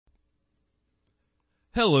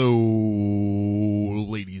Hello,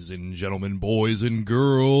 ladies and gentlemen, boys and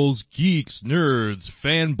girls, geeks, nerds,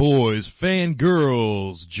 fanboys,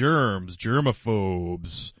 fangirls, germs,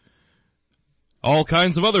 germaphobes, all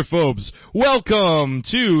kinds of other phobes. Welcome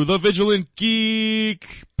to the Vigilant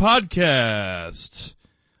Geek Podcast.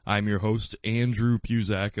 I'm your host, Andrew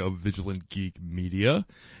Puzak of Vigilant Geek Media,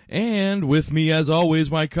 and with me, as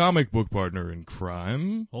always, my comic book partner in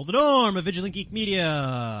crime, Holden Orme of Vigilant Geek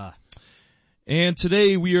Media. And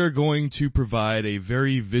today we are going to provide a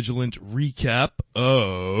very vigilant recap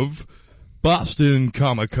of Boston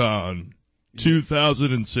Comic-Con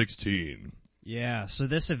 2016. Yeah, so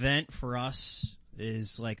this event for us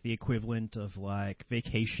is like the equivalent of like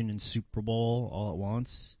vacation and Super Bowl all at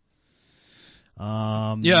once.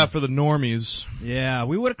 Yeah, for the normies. Yeah,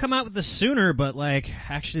 we would have come out with this sooner, but like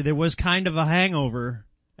actually there was kind of a hangover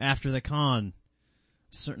after the con.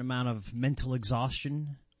 A certain amount of mental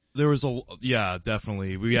exhaustion. There was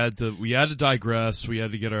definitely. We had to digress. We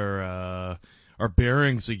had to get our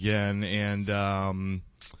bearings again, and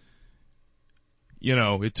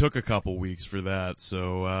it took a couple weeks for that.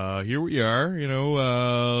 So here we are.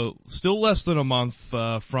 Still less than a month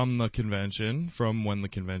from the convention, from when the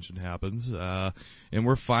convention happens, and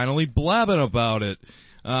we're finally blabbing about it.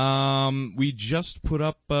 We just put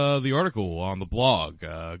up the article on the blog.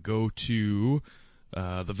 Go to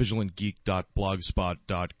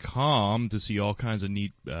thevigilantgeek.blogspot.com to see all kinds of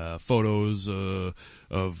neat photos of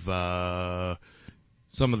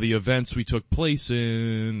some of the events we took place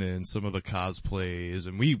in and some of the cosplays.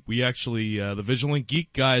 And we actually the Vigilant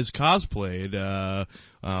Geek guys cosplayed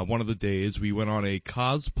one of the days. We went on a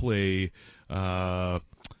cosplay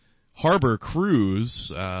harbor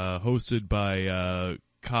cruise hosted by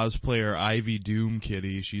cosplayer Ivy Doom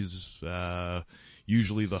Kitty. She's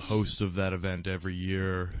usually the host of that event every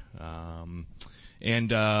year.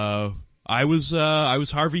 And I was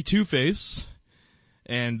Harvey Two-Face.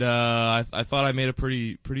 And I thought I made a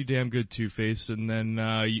pretty damn good Two-Face. And then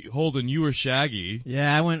Holden, you were Shaggy.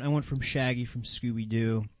 Yeah, I went from Shaggy from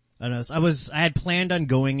Scooby-Doo. I had planned on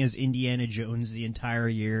going as Indiana Jones the entire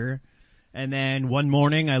year. And then one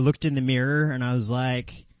morning I looked in the mirror and I was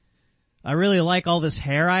like, I really like all this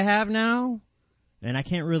hair I have now. And I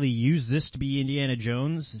can't really use this to be Indiana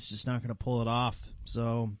Jones. It's just not going to pull it off.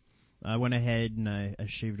 So I went ahead and I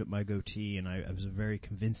shaved up my goatee, and I was a very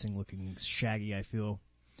convincing looking Shaggy, I feel.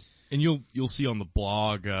 And you'll see on the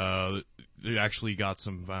blog, they actually got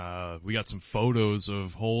we got some photos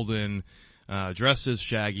of Holden, dressed as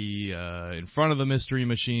Shaggy, in front of the Mystery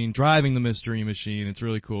Machine, driving the Mystery Machine. It's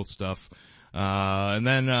really cool stuff. And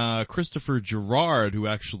then Christopher Gerard, who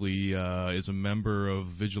actually is a member of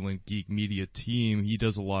Vigilant Geek Media team, he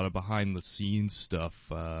does a lot of behind the scenes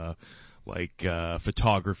stuff, like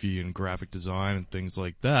photography and graphic design and things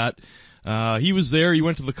like that. He was there, he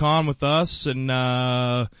went to the con with us, and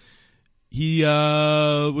he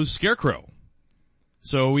was Scarecrow.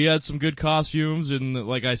 So we had some good costumes, and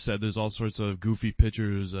like I said, there's all sorts of goofy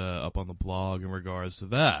pictures up on the blog in regards to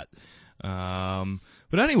that.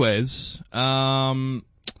 But anyways,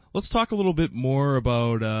 let's talk a little bit more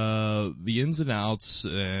about the ins and outs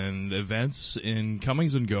and events and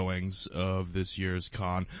comings and goings of this year's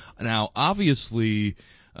con. Now, obviously,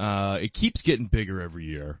 it keeps getting bigger every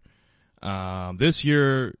year. This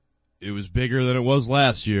year, it was bigger than it was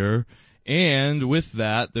last year. And with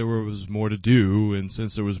that, there was more to do, and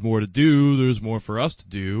since there was more to do, there's more for us to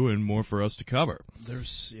do and more for us to cover. There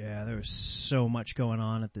was so much going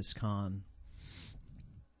on at this con.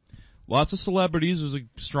 Lots of celebrities. There's a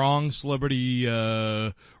strong celebrity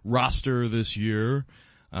roster this year.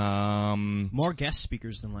 More guest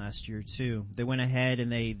speakers than last year, too. They went ahead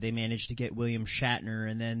and they managed to get William Shatner,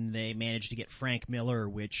 and then they managed to get Frank Miller,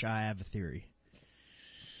 which I have a theory.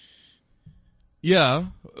 Yeah,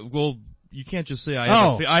 well, you can't just say I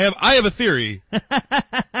have a theory,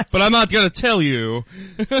 but I'm not gonna tell you.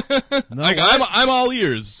 No, like I'm all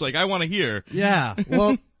ears. Like I want to hear. Yeah.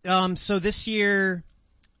 Well, so this year,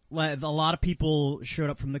 a lot of people showed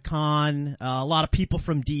up from the con. A lot of people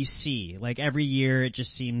from DC. Like every year, it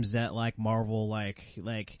just seems that like Marvel, like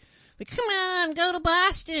come on, go to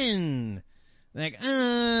Boston.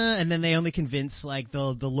 And then they only convince like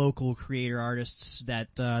the local creator artists that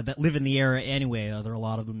live in the area anyway. There are a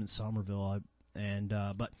lot of them in Somerville,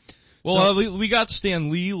 we got Stan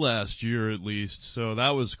Lee last year at least, so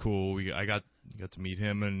that was cool. I got to meet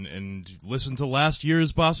him and listen to last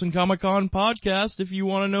year's Boston Comic-Con podcast if you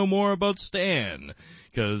want to know more about Stan,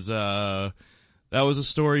 because that was a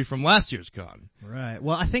story from last year's con. Right.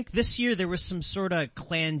 Well, I think this year there was some sort of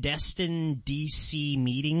clandestine DC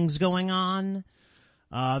meetings going on.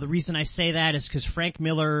 The reason I say that is because Frank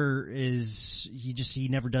Miller he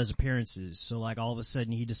never does appearances. So like all of a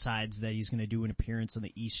sudden he decides that he's going to do an appearance on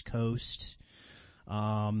the East Coast.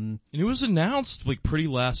 And it was announced like pretty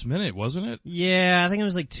last minute, wasn't it? Yeah, I think it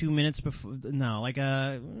was like 2 minutes before. No, like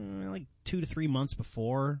 2 to 3 months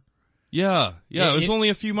before. Yeah, it was only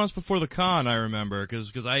a few months before the con, I remember,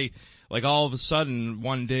 cause I, like all of a sudden,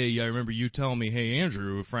 one day, I remember you telling me, hey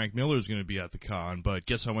Andrew, Frank Miller's gonna be at the con, but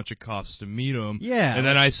guess how much it costs to meet him? Yeah. And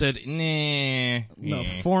then I said, nah. No,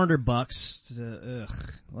 $400. Ugh.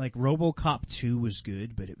 Like RoboCop 2 was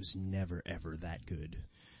good, but it was never ever that good.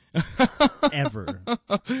 Ever.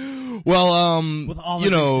 Well, with all the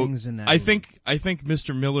things in that I movie. think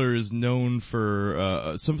Mr. Miller is known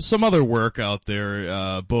for some other work out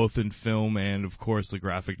there, both in film and of course the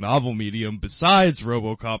graphic novel medium besides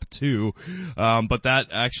RoboCop 2. But that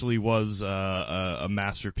actually was a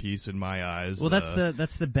masterpiece in my eyes. Well, that's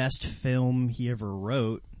the best film he ever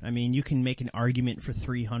wrote. I mean, you can make an argument for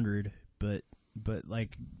 300, but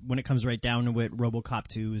like when it comes right down to it, RoboCop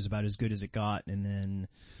 2 is about as good as it got, and then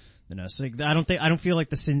so like, I don't feel like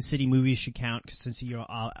the Sin City movies should count since he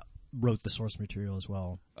wrote the source material as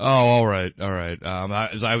well. Oh, all right.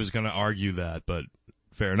 I was going to argue that, but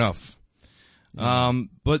fair enough.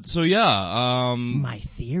 But so yeah, my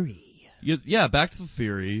theory. Yeah, back to the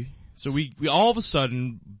theory. So we all of a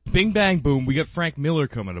sudden, bing bang boom, we got Frank Miller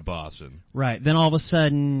coming to Boston. Right. Then all of a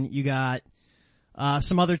sudden you got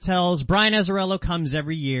some other tells. Brian Azzarello comes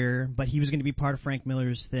every year, but he was going to be part of Frank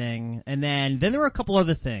Miller's thing. And then there were a couple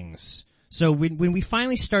other things. So when we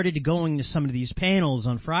finally started going to some of these panels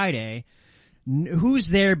on Friday, who's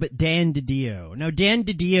there but Dan DiDio? Now Dan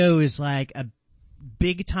DiDio is like a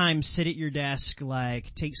big time sit at your desk,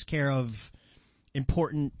 like takes care of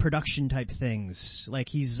important production type things. Like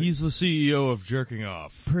he's the CEO of Jerking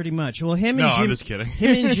Off. Pretty much. Well, I'm just kidding.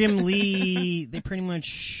 Him and Jim Lee, they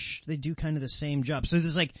do kind of the same job. So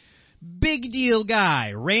there's like big deal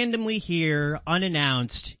guy randomly here,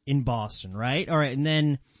 unannounced in Boston, right? All right. And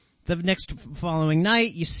then the next following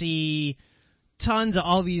night, you see tons of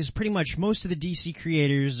all these, pretty much most of the DC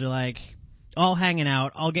creators are like all hanging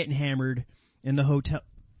out, all getting hammered in the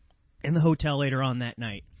hotel later on that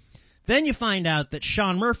night. Then you find out that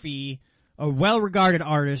Sean Murphy, a well-regarded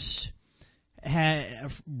artist,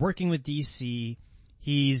 working with DC,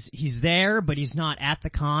 he's there, but he's not at the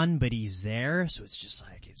con, but he's there, so it's just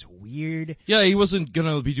like, it's weird. Yeah, he wasn't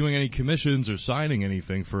gonna be doing any commissions or signing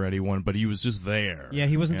anything for anyone, but he was just there. Yeah,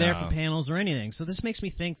 he wasn't there for panels or anything. So this makes me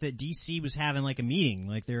think that DC was having like a meeting,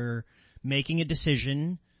 like they're making a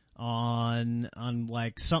decision on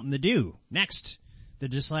like something to do next. They're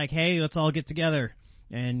just like, hey, let's all get together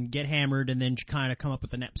and get hammered and then kind of come up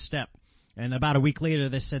with the next step. And about a week later,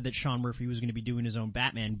 they said that Sean Murphy was going to be doing his own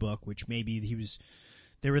Batman book, which maybe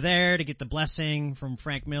they were there to get the blessing from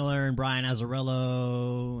Frank Miller and Brian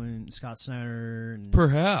Azzarello and Scott Snyder. And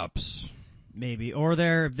perhaps. Maybe. Or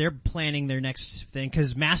they're planning their next thing,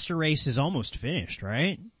 cause Master Race is almost finished,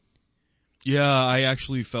 right? Yeah, I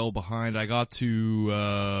actually fell behind. I got to,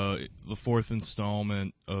 the fourth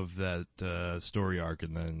installment of that, story arc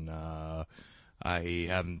and then, I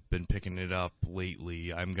haven't been picking it up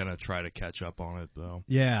lately. I'm gonna try to catch up on it though.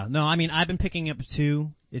 Yeah. No, I mean, I've been picking up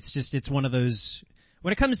too. It's one of those,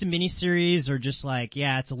 when it comes to miniseries or just like,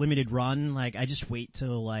 yeah, it's a limited run, like, I just wait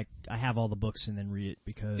till like, I have all the books and then read it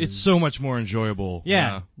because it's so much more enjoyable.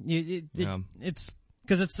 Yeah. It's,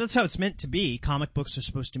 cause that's how it's meant to be. Comic books are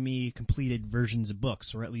supposed to be completed versions of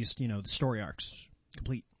books, or at least, the story arcs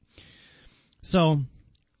complete. So,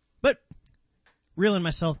 but, reeling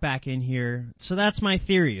myself back in here. So that's my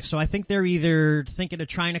theory. So I think they're either thinking of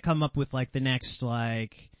trying to come up with like the next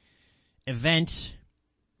like event,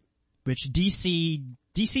 which DC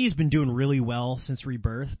has been doing really well since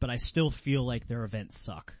Rebirth, but I still feel like their events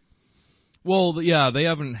suck. Well, yeah, they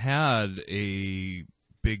haven't had a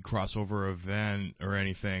big crossover event or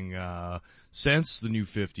anything, since the New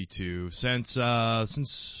 52, since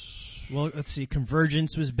well, let's see,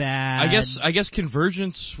 Convergence was bad. I guess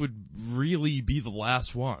Convergence would really be the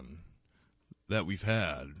last one that we've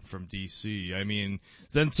had from DC. I mean,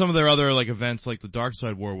 then some of their other like events like the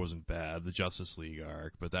Darkseid War wasn't bad, the Justice League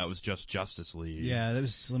arc, but that was just Justice League. Yeah, that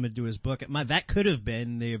was limited to his book. That could have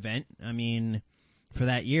been the event, I mean, for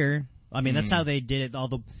that year. I mean, that's how they did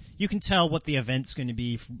it. You can tell what the event's going to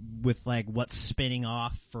be with like what's spinning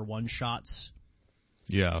off for one-shots.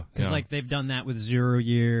 Yeah. Cause like they've done that with 0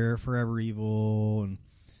 Year, Forever Evil, and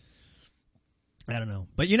I don't know.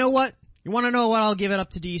 But you know what? You wanna know what? I'll give it up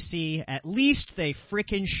to DC. At least they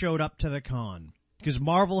frickin' showed up to the con. Cause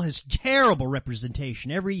Marvel has terrible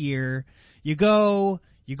representation every year. You go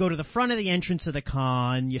you go to the front of the entrance of the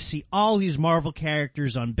con, you see all these Marvel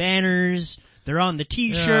characters on banners, they're on the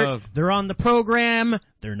t-shirt, they're on the program,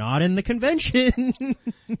 they're not in the convention.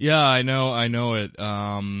 Yeah, I know it.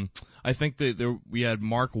 I think that we had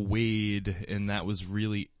Mark Waid, and that was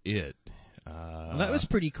really it. Well, that was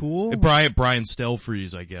pretty cool. Brian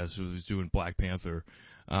Stelfreeze, I guess, who was doing Black Panther.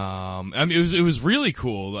 I mean, it was really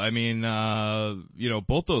cool. I mean,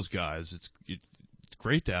 both those guys, it's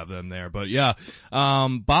great to have them there. But yeah,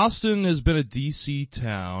 Boston has been a DC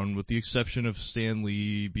town, with the exception of Stan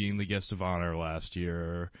Lee being the guest of honor last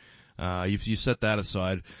year. You set that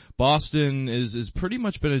aside. Boston is pretty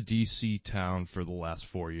much been a DC town for the last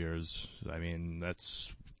 4 years. I mean,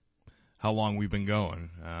 that's how long we've been going.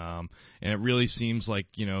 And it really seems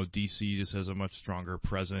like, DC just has a much stronger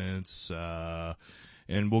presence,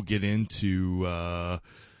 and we'll get into,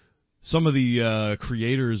 some of the,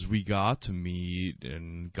 creators we got to meet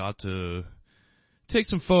and got to take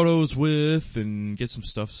some photos with and get some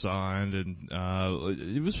stuff signed, and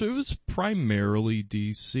it was primarily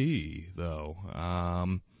DC though.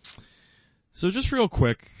 So just real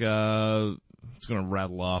quick, I'm just gonna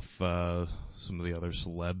rattle off some of the other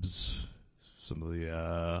celebs, some of the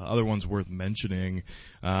other ones worth mentioning.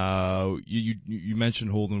 You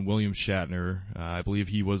mentioned Holden. William Shatner. I believe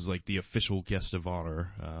he was like the official guest of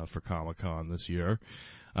honor for Comic-Con this year.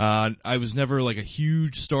 I was never like a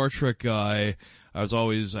huge Star Trek guy. I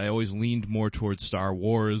always leaned more towards Star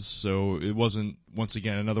Wars, so it wasn't, once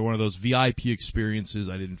again, another one of those VIP experiences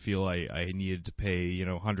I didn't feel I needed to pay,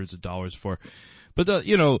 hundreds of dollars for. But,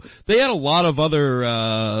 they had a lot of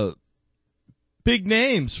other, big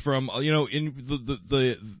names from, in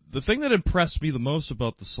the thing that impressed me the most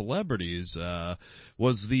about the celebrities,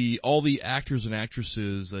 was all the actors and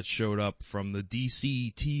actresses that showed up from the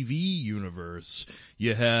DC TV universe.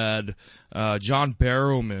 You had, John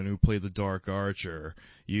Barrowman, who played the Dark Archer.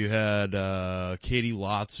 You had, Katie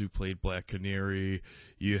Lotz, who played Black Canary.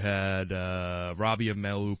 You had, Robbie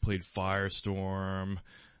Amell, who played Firestorm.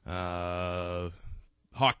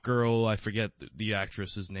 Hawk Girl, I forget the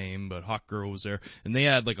actress's name, but Hawk Girl was there, and they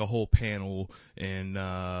had like a whole panel, and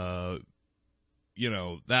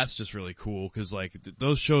that's just really cool, cause like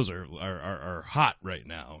those shows are hot right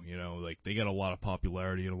now, like they get a lot of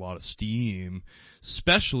popularity and a lot of steam,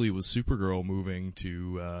 especially with Supergirl moving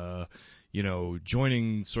to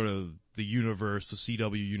joining sort of the universe, the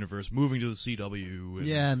CW universe, moving to the CW. And,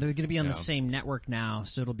 yeah, they're gonna be on the same network now,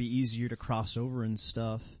 so it'll be easier to cross over and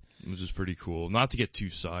stuff. Which is pretty cool. Not to get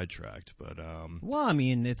too sidetracked, but well, I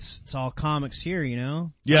mean, it's all comics here, Yeah,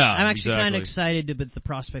 I'm actually exactly. kind of excited about the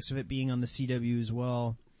prospects of it being on the CW as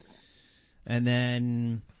well. And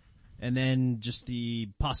then just the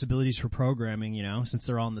possibilities for programming, since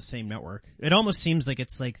they're all on the same network. It almost seems like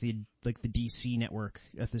it's like the DC network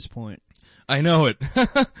at this point. I know it.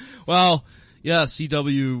 Well, yeah,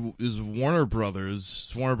 CW is Warner Brothers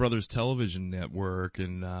television network,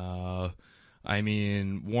 and I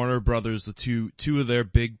mean, Warner Brothers, the two of their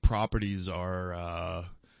big properties are,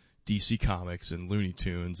 DC Comics and Looney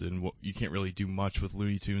Tunes, and you can't really do much with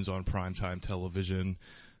Looney Tunes on primetime television.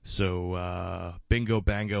 So, bingo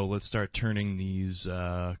bango, let's start turning these,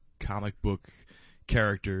 comic book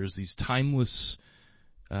characters, these timeless,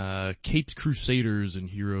 caped crusaders and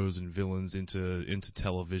heroes and villains into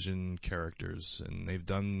television characters. And they've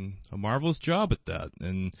done a marvelous job at that.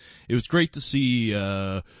 And it was great to see,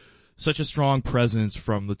 such a strong presence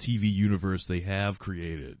from the TV universe they have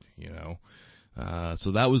created,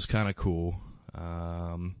 so that was kind of cool.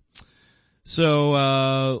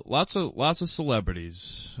 Lots of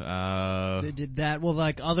celebrities. They did that. Well,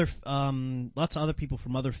 like lots of other people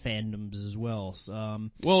from other fandoms as well.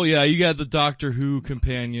 Well, yeah, you got the Doctor Who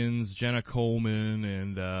companions, Jenna Coleman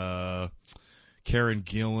and, Karen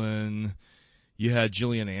Gillan. You had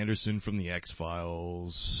Gillian Anderson from the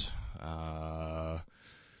X-Files.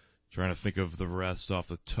 Trying to think of the rest off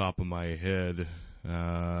the top of my head.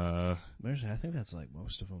 I think that's like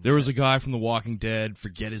most of them. There was a guy from The Walking Dead,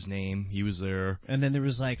 forget his name, he was there. And then there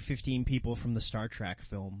was like 15 people from the Star Trek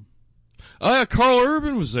film. Oh yeah, Carl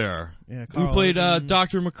Urban was there. Yeah, Carl who played, Urban.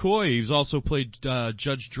 Dr. McCoy. He's also played,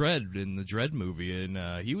 Judge Dredd in the Dredd movie,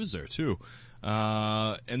 and, he was there too.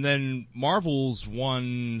 And then Marvel's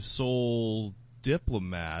one sole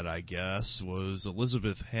diplomat, I guess, was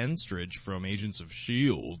Elizabeth Henstridge from Agents of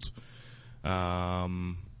S.H.I.E.L.D.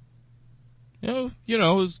 It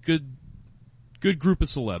was good group of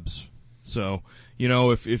celebs. So,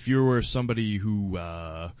 if you were somebody who,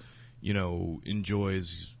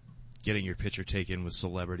 enjoys getting your picture taken with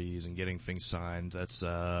celebrities and getting things signed, that's,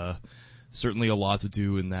 certainly a lot to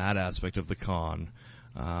do in that aspect of the con.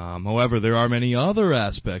 However, there are many other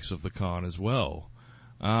aspects of the con as well.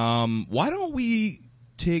 Why don't we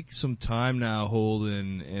take some time now,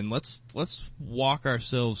 Holden, and let's walk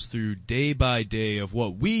ourselves through day by day of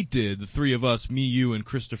what we did, the three of us, me, you, and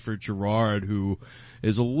Christopher Gerard, who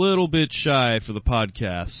is a little bit shy for the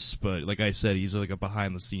podcasts, but like I said, he's like a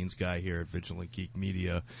behind the scenes guy here at Vigilant Geek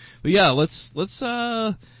Media. But yeah, let's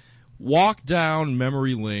walk down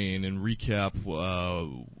memory lane and recap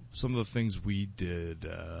some of the things we did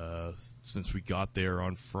since we got there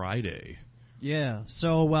on Friday. Yeah,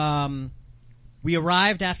 so we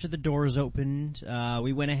arrived after the doors opened.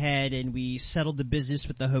 We went ahead and we settled the business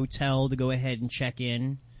with the hotel to go ahead and check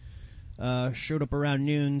in. Showed up around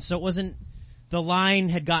noon, so it wasn't, the line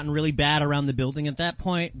had gotten really bad around the building at that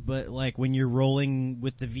point, but like when you're rolling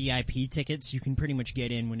with the VIP tickets, you can pretty much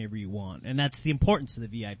get in whenever you want. And that's the importance of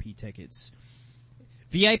the VIP tickets.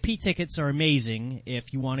 VIP tickets are amazing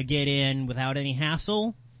if you want to get in without any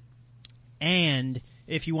hassle, and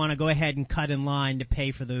if you want to go ahead and cut in line to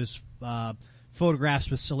pay for those photographs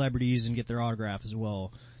with celebrities and get their autograph as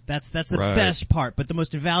well. That's the best part. But the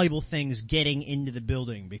most invaluable thing is getting into the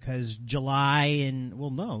building, because July and,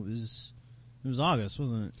 well, no, it was August,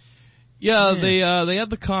 wasn't it? Yeah, they had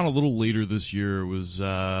the con a little later this year. It was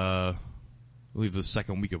I believe the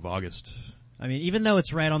second week of August. I mean, even though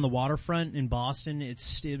it's right on the waterfront in Boston, it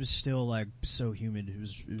was still like so humid. It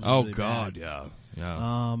was oh really God, bad.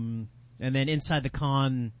 yeah. And then inside the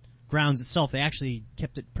con grounds itself, they actually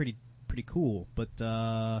kept it pretty cool. But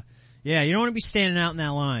yeah, you don't want to be standing out in that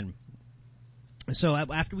line. So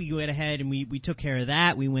after we went ahead and we took care of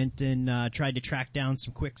that, we went and tried to track down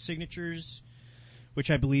some quick signatures,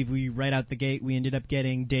 which I believe right out the gate we ended up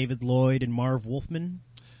getting David Lloyd and Marv Wolfman.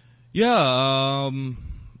 Yeah,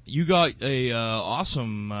 you got a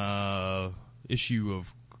awesome issue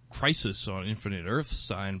of Crisis on Infinite Earth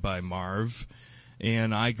signed by Marv.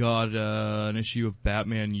 And I got an issue of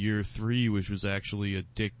Batman Year 3, which was actually a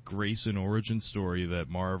Dick Grayson origin story that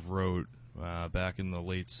Marv wrote back in the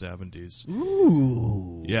late 70s.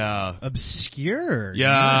 Ooh. Yeah. Obscure. Yeah,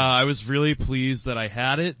 nice. I was really pleased that I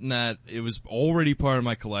had it and that it was already part of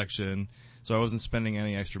my collection, so I wasn't spending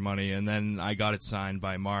any extra money. And then I got it signed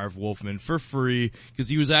by Marv Wolfman for free, because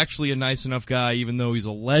he was actually a nice enough guy, even though he's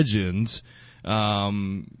a legend.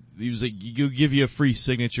 He was like, he'll give you a free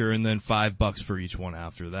signature and then $5 for each one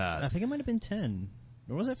after that. I think it might have been 10.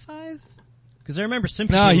 Or was it 5? Because I remember some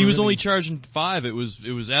No, he was only charging 5. It was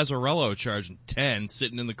Azzarello charging 10,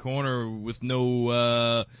 sitting in the corner with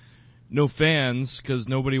no fans, because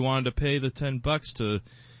nobody wanted to pay the $10 to,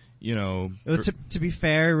 you know. To be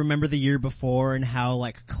fair, remember the year before and how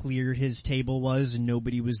like clear his table was and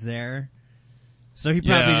nobody was there? So he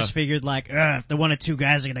probably just figured like, if the one or two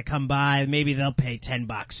guys are gonna come by, maybe they'll pay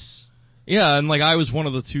 $10. Yeah, and like I was one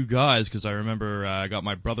of the two guys, because I remember I got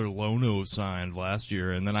my brother Lono signed last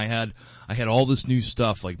year, and then I had all this new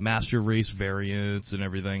stuff like Master Race variants and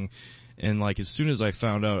everything, and like as soon as I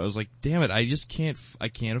found out, I was like, damn it, I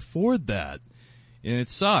can't afford that, and it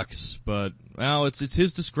sucks. But well, it's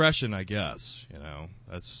his discretion, I guess. You know,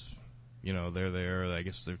 that's, you know, they're there. I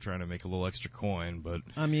guess they're trying to make a little extra coin, but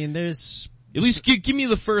I mean, there's. At least give me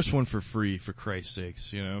the first one for free, for Christ's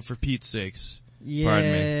sakes, you know, for Pete's sakes. Yeah,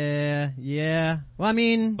 Pardon me. Yeah. Well, I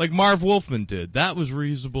mean, like Marv Wolfman did. That was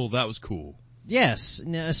reasonable. That was cool. Yes,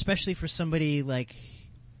 especially for somebody like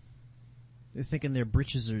they're thinking their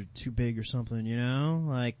britches are too big or something, you know?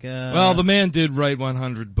 Like well, the man did write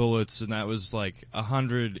 100 Bullets, and that was like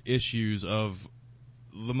 100 issues of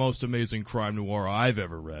the most amazing crime noir I've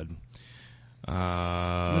ever read.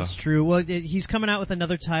 That's true. Well, he's coming out with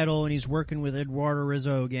another title, and he's working with Eduardo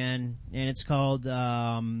Rizzo again, and it's called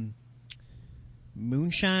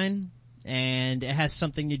Moonshine, and it has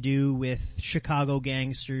something to do with Chicago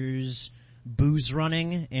gangsters, booze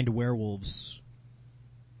running, and werewolves.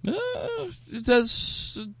 It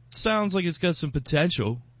sounds like it's got some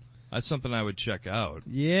potential. That's something I would check out.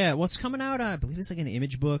 Yeah, what's coming out? I believe it's like an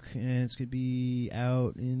image book, and it's going to be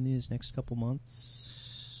out in these next couple months.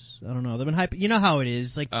 I don't know. They've been hyping. You know how it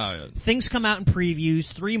is. Like, things come out in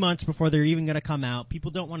previews 3 months before they're even going to come out.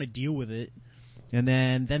 People don't want to deal with it. And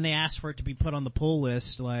then they ask for it to be put on the pull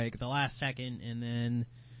list, like, the last second, and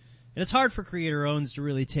it's hard for creator owns to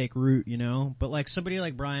really take root, you know? But like, somebody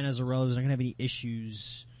like Brian Azzarello is not going to have any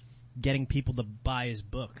issues getting people to buy his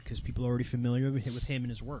book, because people are already familiar with him and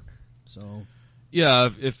his work. So. Yeah,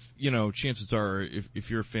 if you know, chances are,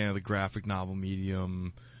 if you're a fan of the graphic novel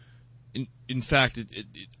medium, in fact,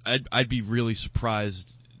 I'd be really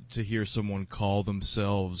surprised to hear someone call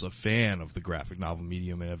themselves a fan of the graphic novel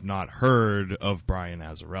medium and have not heard of Brian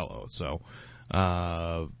Azzarello. So,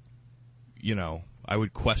 you know, I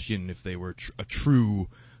would question if they were a true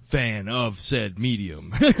fan of said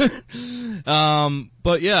medium.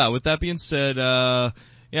 But yeah, with that being said,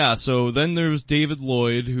 yeah, so then there was David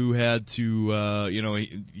Lloyd, who had to,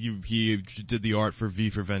 he did the art for V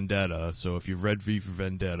for Vendetta. So if you've read V for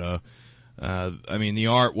Vendetta, I mean, the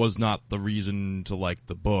art was not the reason to like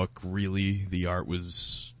the book, really. The art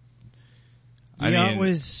was, it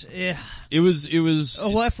was. It was.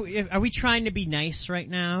 Oh, well, are we trying to be nice right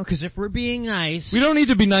now? Because if we're being nice, we don't need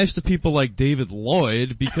to be nice to people like David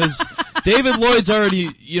Lloyd, because David Lloyd's already,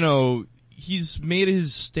 he's made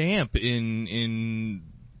his stamp in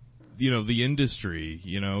the industry,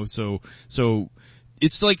 so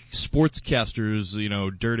it's like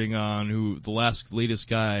sportscasters, dirting on the latest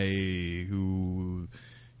guy who,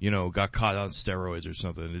 got caught on steroids or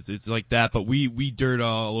something. It's like that, but we dirt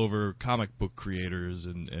all over comic book creators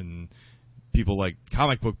and people like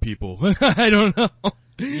comic book people. I don't know.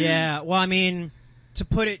 Yeah, well, I mean, to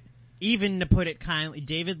put it kindly,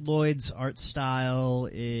 David Lloyd's art style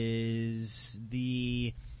is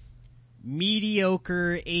the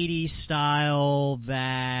mediocre 80s style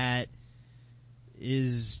that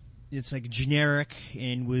it's like generic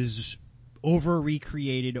and was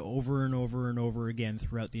recreated over and over and over again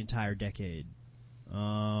throughout the entire decade.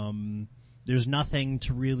 There's nothing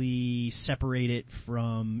to really separate it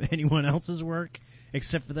from anyone else's work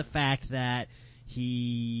except for the fact that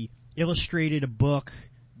he illustrated a book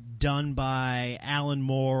done by Alan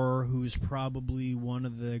Moore, who's probably one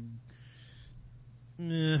of the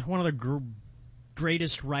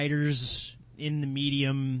greatest writers in the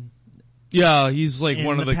medium. Yeah, he's like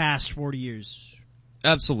one of the past 40 years.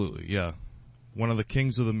 Absolutely, yeah. One of the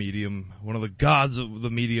kings of the medium, one of the gods of the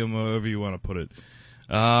medium, however you want to put it.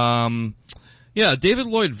 Yeah, David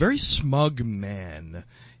Lloyd, very smug man.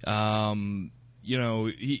 He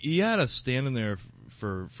had us standing there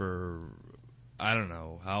for I don't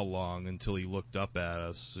know how long until he looked up at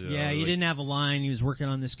us. Yeah, he didn't have a line. He was working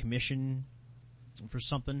on this commission for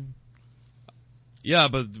something. Yeah,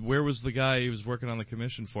 but where was the guy he was working on the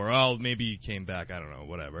commission for? Oh, maybe he came back. I don't know.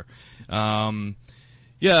 Whatever.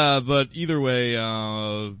 Yeah, but either way,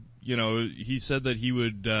 he said that he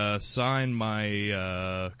would sign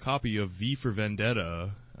my copy of V for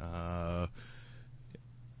Vendetta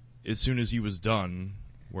as soon as he was done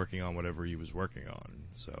working on whatever he was working on.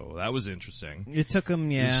 So that was interesting. It took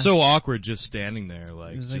him, yeah. It was so awkward just standing there,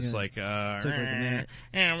 took like a minute.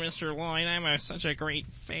 Oh, Mr. Lloyd, I'm such a great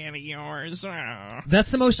fan of yours. Oh.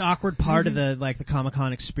 That's the most awkward part of the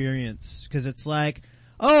Comic-Con experience, because it's like,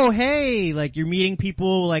 oh, hey, like, you're meeting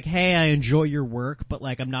people, like, hey, I enjoy your work, but,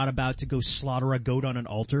 like, I'm not about to go slaughter a goat on an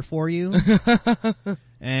altar for you.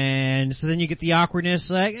 And so then you get the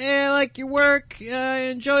awkwardness, like, hey, I like your work, I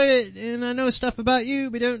enjoy it, and I know stuff about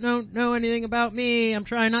you, but don't know anything about me. I'm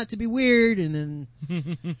trying not to be weird, and then, yeah.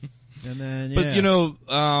 But,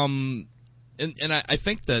 and I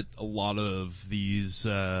think that a lot of these,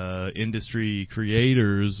 industry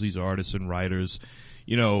creators, these artists and writers,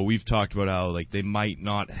 we've talked about how, like, they might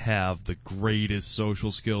not have the greatest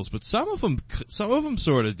social skills, but some of them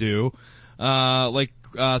sort of do.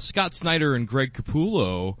 Scott Snyder and Greg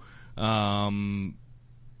Capullo,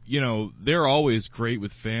 they're always great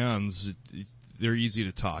with fans. They're easy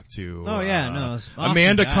to talk to. Oh yeah, no, it's awesome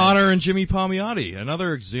Amanda guys. Connor and Jimmy Palmiotti,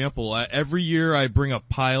 another example. Every year I bring a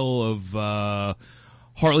pile of,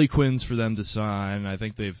 Harley Quinns for them to sign. I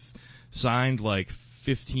think they've signed like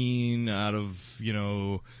 15 out of,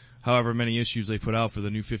 however many issues they put out for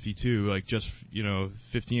the new 52, like just,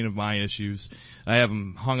 15 of my issues. I have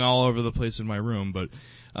them hung all over the place in my room, but,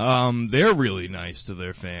 they're really nice to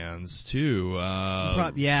their fans too.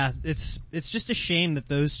 Yeah, it's just a shame that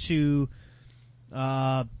those two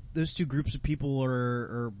groups of people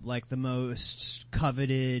are like the most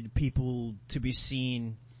coveted people to be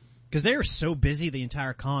seen, because they were so busy the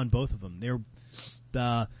entire con, both of them. They're,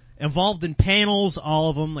 involved in panels,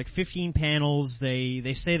 all of them, like 15 panels.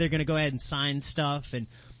 They say they're gonna go ahead and sign stuff, and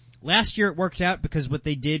last year it worked out because what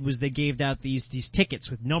they did was they gave out these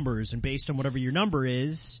tickets with numbers, and based on whatever your number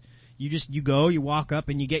is, you go, you walk up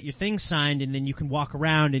and you get your thing signed, and then you can walk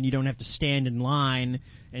around and you don't have to stand in line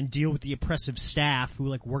and deal with the oppressive staff who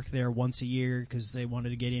like work there once a year because they wanted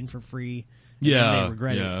to get in for free. And then they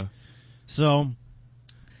regret it. So,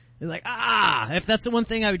 they're like, if that's the one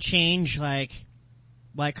thing I would change, like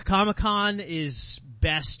Comic-Con is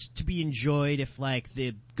best to be enjoyed if like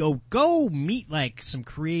they go meet like some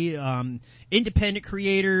independent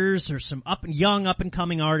creators or some up and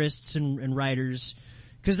coming artists and writers,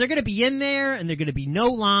 because they're going to be in there and they're going to be no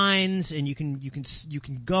lines, and you can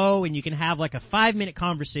go and you can have like a 5-minute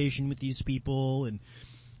conversation with these people and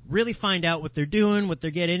really find out what they're doing, what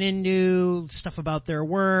they're getting into, stuff about their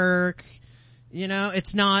work. You know,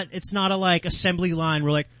 it's not a like assembly line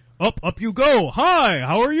where like, up you go. Hi,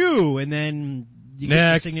 how are you? And then you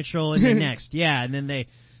get the signature and then next. Yeah, and then they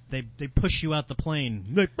push you out the plane.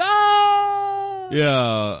 Like, ah!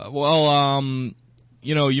 Yeah, well,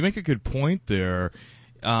 you know, you make a good point there.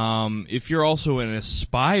 If you're also an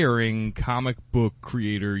aspiring comic book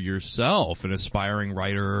creator yourself, an aspiring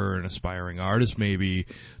writer or an aspiring artist maybe,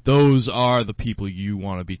 those are the people you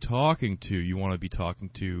want to be talking to. You want to be talking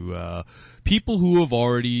to, people who have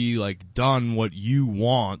already, like, done what you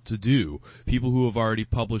want to do. People who have already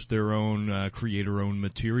published their own, creator-owned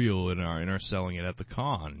material and are selling it at the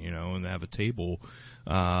con, you know, and they have a table.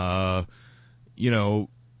 You know,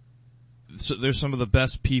 so there's some of the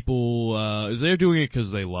best people, they're doing it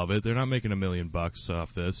because they love it. They're not making $1 million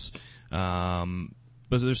off this. But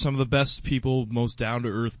there's some of the best people, most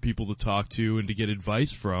down-to-earth people to talk to and to get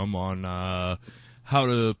advice from on, how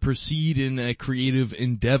to proceed in a creative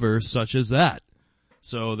endeavor such as that.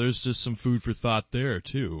 So there's just some food for thought there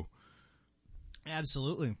too.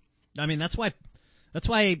 Absolutely. I mean, that's why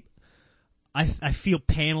I feel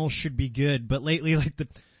panels should be good, but lately, like,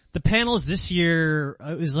 the panels this year,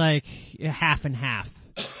 it was like half and half.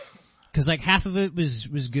 Cause like half of it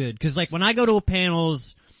was good. Cause like when I go to a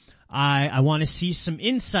panels, I want to see some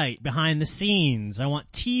insight behind the scenes. I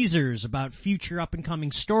want teasers about future up and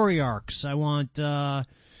coming story arcs. I want,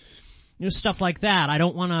 stuff like that. I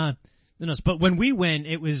don't want to, but when we went,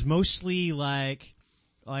 it was mostly like,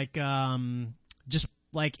 just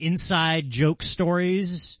like inside joke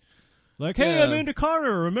stories. Like, hey, Amanda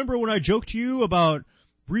Carter, remember when I joked to you about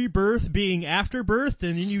Rebirth being Afterbirth,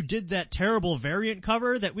 and then you did that terrible variant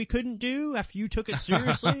cover that we couldn't do after you took it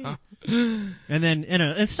seriously? And then,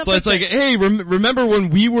 and stuff so like it's like, hey, remember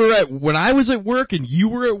when I was at work and you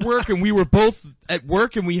were at work and we were both at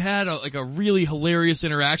work and we had a really hilarious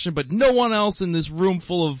interaction, but no one else in this room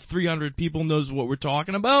full of 300 people knows what we're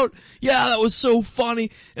talking about? Yeah, that was so funny.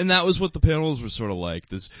 And that was what the panels were sort of like.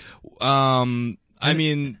 This, I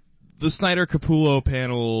mean, the Snyder Capullo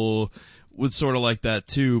panel was sort of like that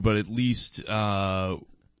too, but at least,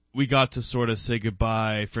 we got to sort of say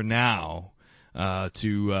goodbye for now,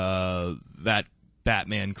 to, that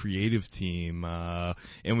Batman creative team, and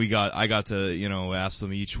I got to, ask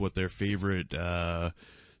them each what their favorite,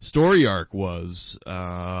 story arc was.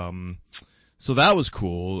 So that was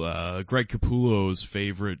cool. Greg Capullo's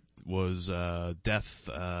favorite was, Death,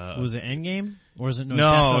 was it Endgame? Or is it Death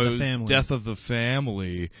of the Family? Death of the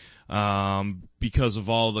Family. Because of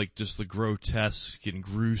all, like, just the grotesque and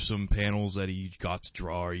gruesome panels that he got to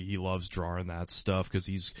draw. He loves drawing that stuff because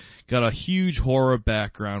he's got a huge horror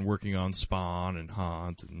background working on Spawn and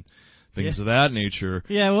Haunt and things of that nature.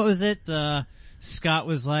 Yeah, what was it? Scott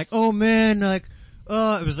was like, oh man, like,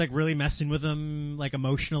 it was like really messing with him, like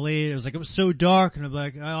emotionally. It was like, it was so dark, and I'm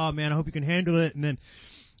like, oh man, I hope you can handle it. And then,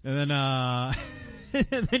 and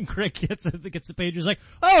then Greg gets the page, he's like,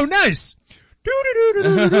 oh nice! And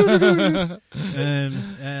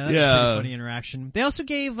that was a pretty funny interaction. They also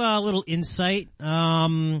gave a little insight.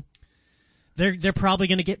 They're probably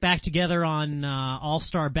going to get back together on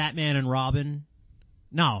All-Star Batman and Robin.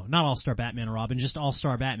 No, not All-Star Batman and Robin, just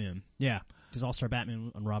All-Star Batman. Yeah, because All-Star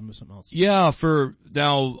Batman and Robin was something else. Yeah, for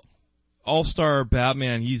now, All-Star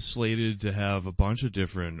Batman, he's slated to have a bunch of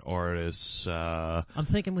different artists. I'm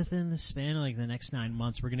thinking within the span of like the next 9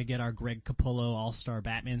 months, we're gonna get our Greg Capullo All-Star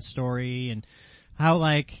Batman story, and how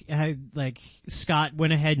Scott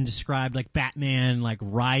went ahead and described like Batman like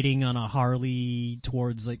riding on a Harley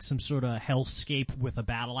towards like some sort of hellscape with a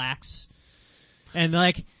battle axe. And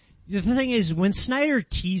like, the thing is, when Snyder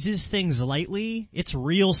teases things lightly, it's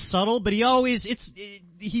real subtle, but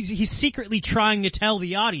he's secretly trying to tell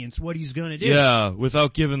the audience what he's gonna do. Yeah,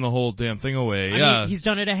 without giving the whole damn thing away. I mean, he's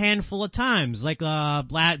done it a handful of times. Like,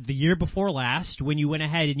 the year before last, when you went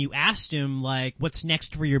ahead and you asked him, like, what's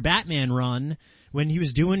next for your Batman run, when he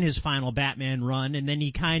was doing his final Batman run, and then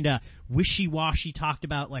he kinda wishy-washy talked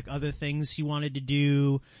about, like, other things he wanted to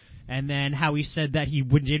do, and then how he said that he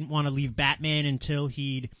didn't want to leave Batman until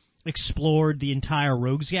he'd explored the entire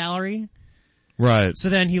Rogues Gallery. Right. So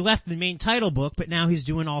then he left the main title book, but now he's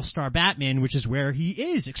doing All-Star Batman, which is where he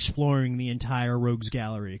is exploring the entire Rogues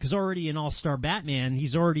Gallery. Because already in All-Star Batman,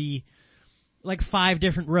 he's already, like 5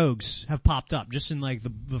 different rogues have popped up just in like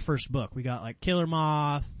the first book. We got like Killer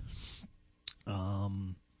Moth,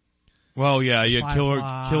 well, yeah,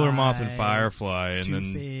 Killer Moth and Firefly, and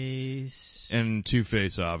Two-Face. And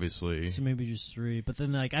Two-Face, obviously. So maybe just 3. But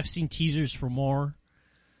then like, I've seen teasers for more.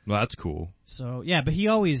 Well, that's cool. So yeah, but he's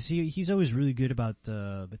always really good about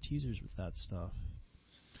the teasers with that stuff.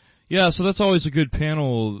 Yeah, so that's always a good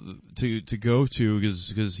panel to go to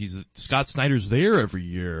because Scott Snyder's there every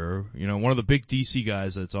year. You know, one of the big DC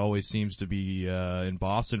guys that's always seems to be in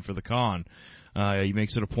Boston for the con. He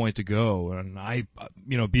makes it a point to go, and I,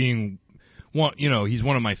 you know, being one, you know, he's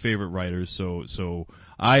one of my favorite writers, so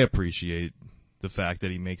I appreciate the fact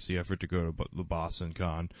that he makes the effort to go to the Boston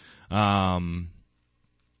con.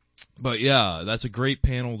 But yeah, that's a great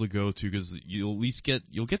panel to go to because you'll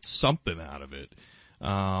get something out of it.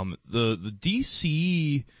 The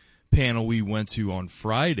DC panel we went to on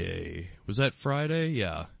Friday, was that Friday?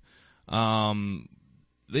 Yeah.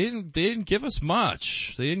 They didn't give us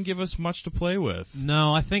much. They didn't give us much to play with.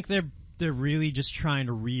 No, I think they're really just trying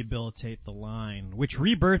to rehabilitate the line, which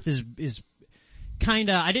Rebirth is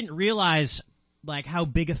kinda, I didn't realize like how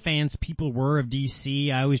big a fans people were of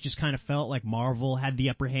DC. I always just kind of felt like Marvel had the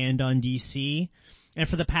upper hand on DC. And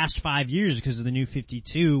for the past 5 years, because of the New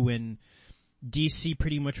 52, when DC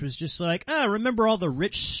pretty much was just like, remember all the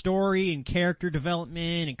rich story and character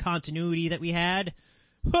development and continuity that we had?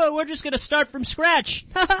 Oh, we're just gonna start from scratch.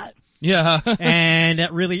 Yeah. And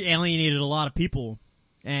that really alienated a lot of people.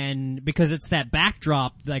 And because it's that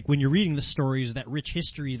backdrop, like when you're reading the stories, that rich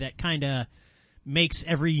history that kinda makes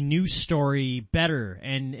every new story better,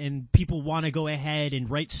 and people want to go ahead and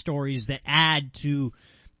write stories that add to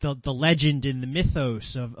the legend and the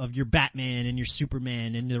mythos of your Batman and your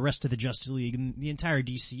Superman and the rest of the Justice League and the entire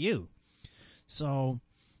DCU. So.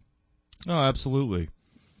 Oh, absolutely.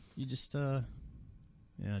 You just, I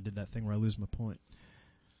did that thing where I lose my point.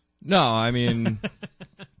 No, I mean,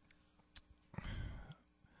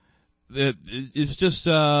 it's just,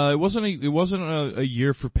 it wasn't a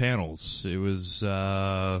year for panels. It was,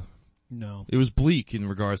 no. It was bleak in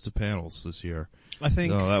regards to panels this year. I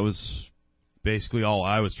think. No, that was basically all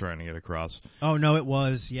I was trying to get across. Oh, no, it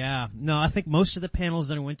was, yeah. No, I think most of the panels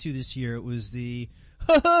that I went to this year, it was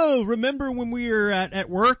remember when we were at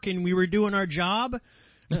work and we were doing our job?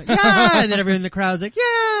 Yeah! And then everyone in the crowd's like,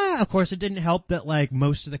 yeah! Of course, it didn't help that, like,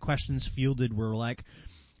 most of the questions fielded were like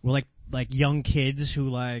young kids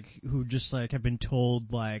who just like have been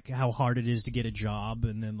told like how hard it is to get a job,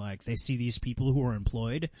 and then like they see these people who are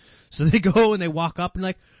employed, so they go and they walk up and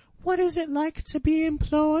like, what is it like to be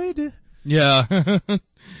employed? Yeah.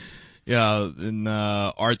 Yeah, and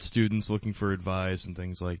art students looking for advice and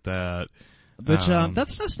things like that. But that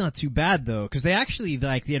stuff's not too bad though, because they actually,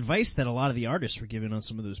 like, the advice that a lot of the artists were giving on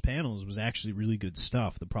some of those panels was actually really good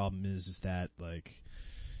stuff. The problem is that, like,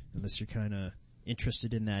 unless you're kind of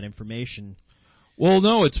interested in that information. Well,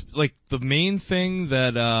 no, it's like the main thing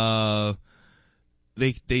that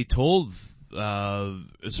they told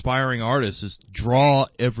aspiring artists is draw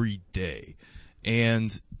every day,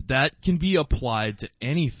 and that can be applied to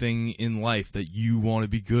anything in life that you want to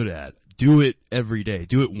be good at. Do it every day.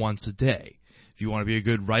 Do it once a day. If you want to be a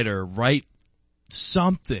good writer, write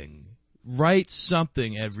something. Write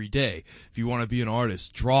something every day. If you want to be an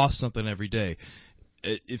artist, draw something every day.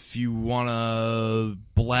 If you want to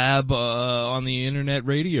blab on the internet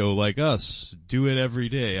radio like us, do it every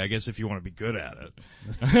day. I guess if you want to be good at it.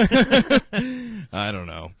 I don't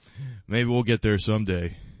know. Maybe we'll get there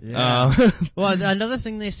someday. Yeah. Well, another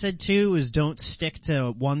thing they said too is don't stick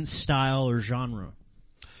to one style or genre.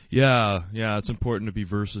 Yeah, it's important to be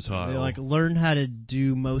versatile. They like learn how to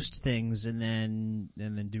do most things and then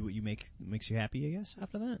do what makes you happy, I guess,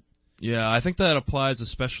 after that. Yeah, I think that applies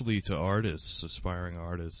especially to artists, aspiring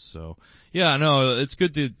artists. So, yeah, no, it's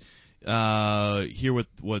good to hear what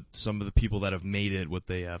some of the people that have made it, what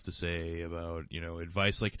they have to say about,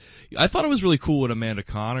 advice. Like, I thought it was really cool what Amanda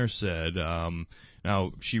Connor said.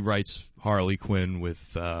 Now, she writes Harley Quinn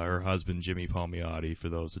with her husband, Jimmy Palmiotti, for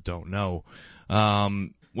those that don't know.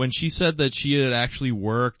 When she said that she had actually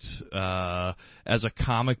worked as a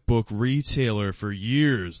comic book retailer for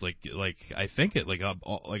years, like I think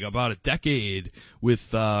about a decade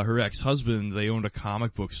with her ex-husband, they owned a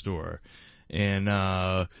comic book store, and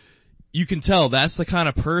you can tell that's the kind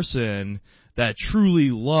of person that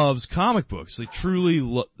truly loves comic books. They truly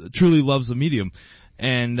loves the medium,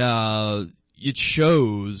 and it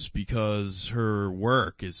shows because her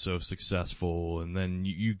work is so successful, and then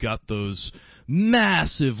you got those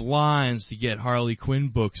massive lines to get Harley Quinn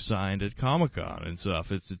books signed at Comic-Con and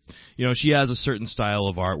stuff. It's she has a certain style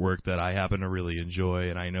of artwork that I happen to really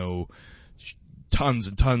enjoy, and I know tons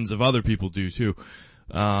and tons of other people do too.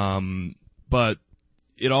 But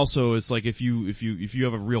it also is like if you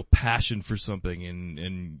have a real passion for something,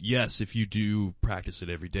 and yes, if you do practice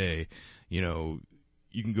it every day,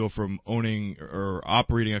 you can go from owning or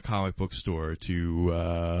operating a comic book store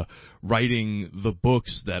to writing the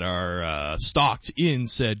books that are stocked in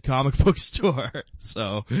said comic book store.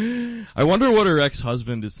 So I wonder what her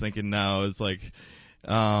ex-husband is thinking now. Is like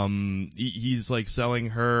he's like selling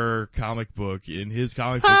her comic book in his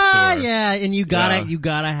comic book store. Yeah, and you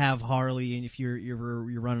gotta have Harley, and if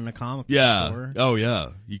you're running a comic book store. Oh yeah,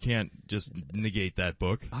 you can't just negate that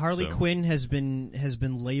book. Harley Quinn has been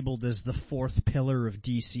labeled as the fourth pillar of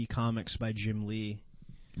DC Comics by Jim Lee.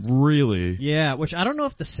 Really? Yeah, which I don't know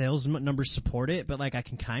if the sales numbers support it, but like I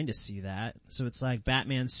can kind of see that. So it's like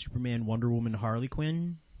Batman, Superman, Wonder Woman, Harley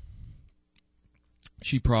Quinn.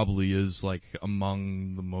 She probably is like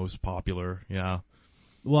among the most popular, yeah.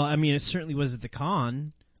 Well, I mean, it certainly was at the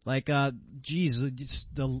con. Like, geez, it's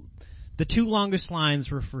the two longest lines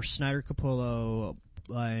were for Snyder Capullo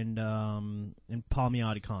and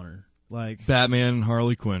Palmiotti Connor. Like Batman and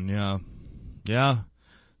Harley Quinn, yeah. Yeah.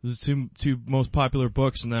 The two most popular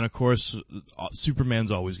books, and then of course, Superman's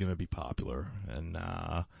always gonna be popular, and,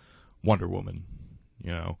 Wonder Woman, you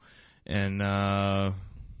know. And,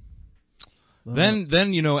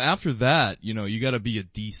 Then, you know, after that, you know, you gotta be a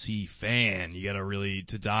DC fan. You gotta really,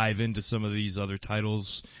 to dive into some of these other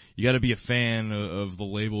titles, you gotta be a fan of the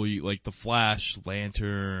label, like The Flash,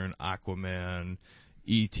 Lantern, Aquaman,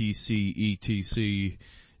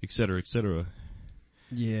 etc., etc.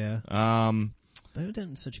 Yeah. They've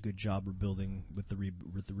done such a good job rebuilding with the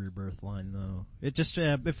Rebirth line, though. It just,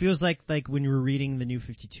 it feels like when you were reading the New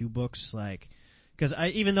 52 books, like, cause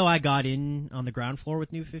even though I got in on the ground floor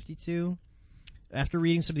with New 52, after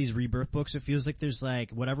reading some of these Rebirth books, it feels like there's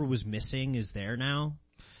like, whatever was missing is there now.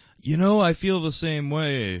 You know, I feel the same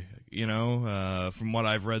way, you know, from what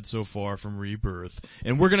I've read so far from Rebirth.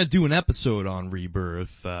 And we're gonna do an episode on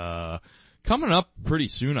Rebirth, coming up pretty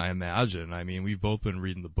soon, I imagine. I mean, we've both been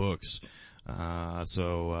reading the books.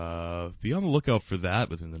 So be on the lookout for that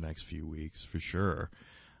within the next few weeks, for sure.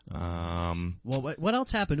 Well, what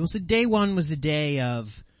else happened? It was day one was a day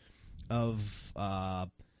of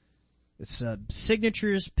it's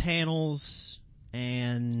signatures, panels,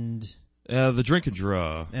 and the drink and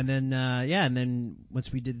draw. And then and then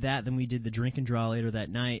once we did that, then we did the drink and draw later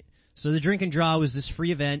that night. So the drink and draw was this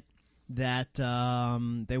free event that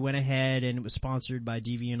they went ahead, and it was sponsored by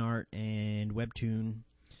DeviantArt and Webtoon.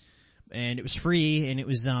 And it was free, and it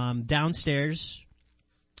was downstairs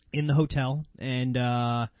in the hotel. And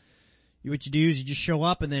what you do is you just show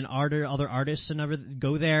up, and then other artists and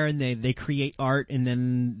go there, and they create art, and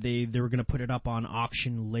then they were going to put it up on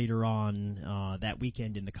auction later on that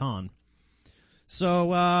weekend in the con. So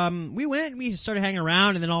we went, and we started hanging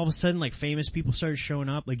around, and then all of a sudden, like, famous people started showing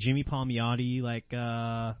up, like Jimmy Palmiotti, like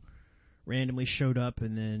randomly showed up,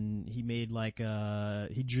 and then he made like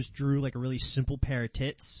he just drew like a really simple pair of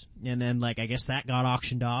tits, and then like I guess that got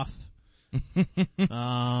auctioned off.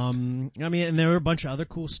 I mean, and there were a bunch of other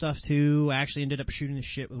cool stuff too. I actually ended up shooting the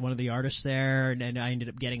shit with one of the artists there, and then I ended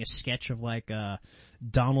up getting a sketch of like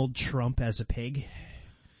Donald Trump as a pig.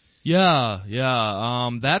 Yeah.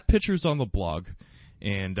 That picture's on the blog.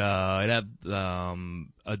 And, it had,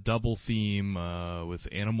 a double theme, with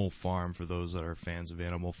Animal Farm for those that are fans of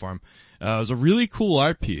Animal Farm. It was a really cool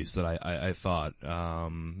art piece that I thought,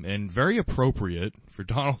 and very appropriate for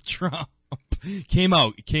Donald Trump. Came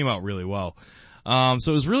out really well.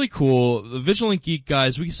 So it was really cool. The Vigilant Geek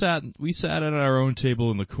guys, we sat at our own table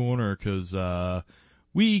in the corner cause,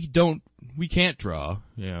 we can't draw.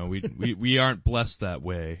 You know, we aren't blessed that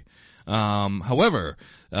way. However,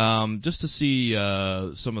 just to see,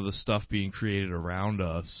 some of the stuff being created around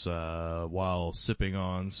us, while sipping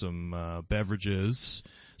on some, beverages,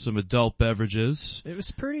 some adult beverages. It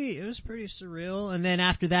was pretty surreal. And then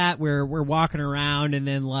after that, we're walking around, and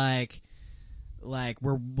then like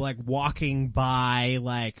we're like walking by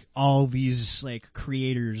like all these like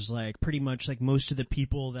creators, like pretty much like most of the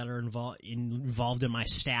people that are involved in my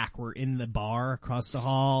stack were in the bar across the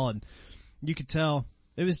hall, and you could tell.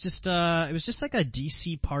 It was just like a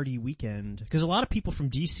DC party weekend, because a lot of people from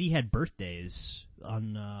DC had birthdays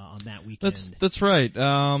on that weekend. That's right.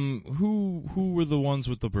 Who were the ones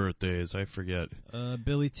with the birthdays? I forget.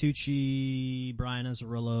 Billy Tucci, Brian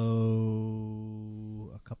Azzarello,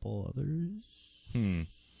 a couple others.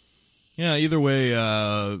 Yeah, either way, it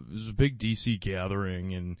was a big DC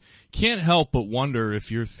gathering, and can't help but wonder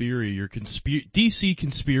if your theory, DC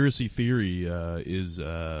conspiracy theory,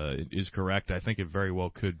 is correct. I think it very well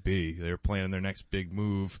could be. They're planning their next big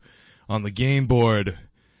move on the game board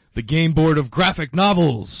of graphic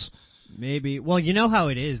novels. Maybe. Well, you know how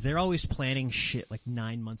it is. They're always planning shit like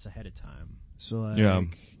 9 months ahead of time. So like, yeah.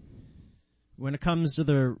 when it comes to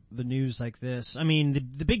the news like this, I mean,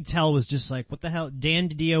 the big tell was just like, what the hell? Dan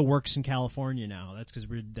DiDio works in California now. That's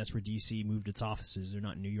that's where DC moved its offices. They're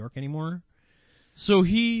not in New York anymore. So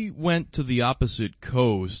he went to the opposite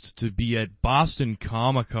coast to be at Boston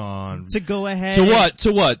Comic-Con. To go ahead. To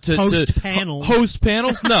what? To host panels. Host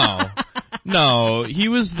panels? No. No. He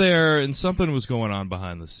was there and something was going on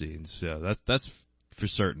behind the scenes. Yeah, that's for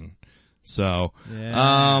certain. So,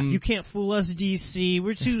 yeah. You can't fool us, DC.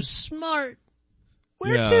 We're too smart.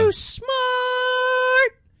 We're too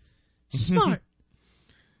smart. Smart.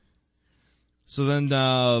 So then,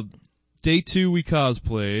 day 2 we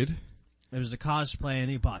cosplayed. There was the cosplay,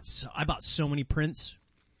 and I bought so many prints.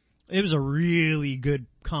 It was a really good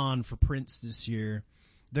con for prints this year.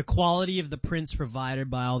 The quality of the prints provided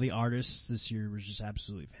by all the artists this year was just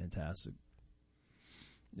absolutely fantastic.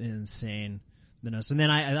 Insane. And then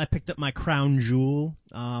I picked up my crown jewel.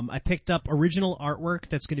 I picked up original artwork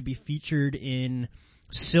that's going to be featured in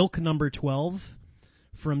Silk number 12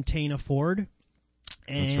 from Tana Ford.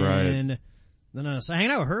 That's right. So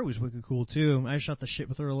hanging out with her was wicked cool too. I shot the shit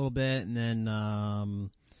with her a little bit, and then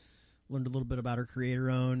learned a little bit about her creator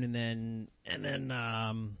own, and then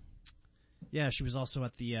she was also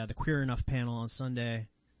at the Queer Enough panel on Sunday.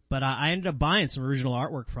 But I ended up buying some original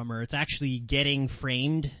artwork from her. It's actually getting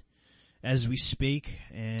framed as we speak,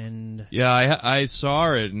 and yeah, I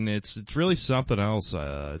saw it, and it's really something else.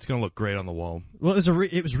 It's gonna look great on the wall. Well,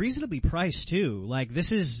 it was reasonably priced too. Like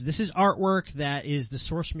this is artwork that is the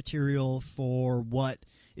source material for what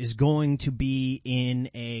is going to be in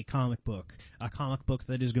a comic book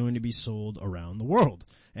that is going to be sold around the world,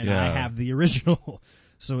 and I have the original,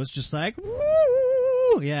 so it's just like,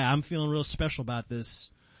 woo! Yeah, I'm feeling real special about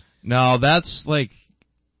this. No, that's like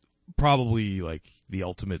probably like the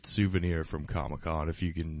ultimate souvenir from Comic-Con if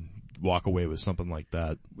you can walk away with something like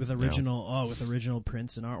that. With original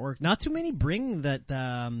prints and artwork. Not too many bring that,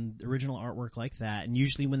 original artwork like that, and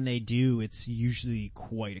usually when they do, it's usually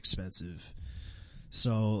quite expensive.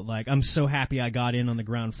 So, like, I'm so happy I got in on the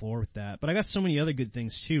ground floor with that. But I got so many other good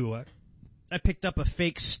things too. I picked up a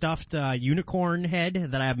fake stuffed, unicorn head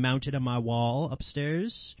that I have mounted on my wall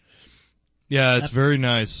upstairs. Yeah, it's very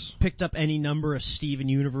nice. Picked up any number of Steven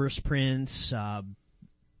Universe prints,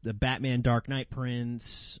 the Batman Dark Knight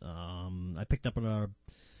prints. I picked up a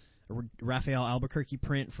Raphael Albuquerque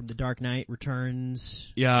print from the Dark Knight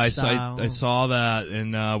Returns. Yeah, I saw that,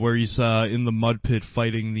 and where he's in the mud pit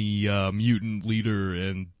fighting the mutant leader,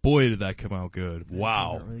 and boy did that come out good.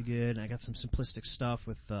 Wow. Really good. I got some simplistic stuff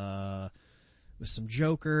with some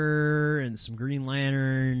Joker and some Green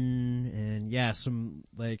Lantern, and yeah, some,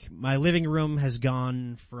 like, my living room has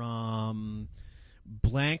gone from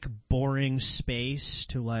blank, boring space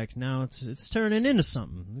to like, now it's turning into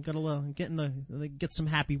something. We gotta get some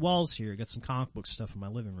happy walls here, get some comic book stuff in my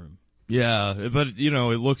living room. Yeah, but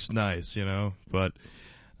it looks nice, but,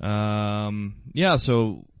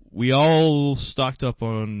 so we all stocked up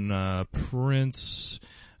on, prints.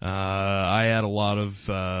 I had a lot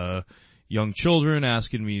of, young children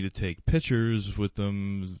asking me to take pictures with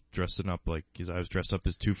them, dressing up cause I was dressed up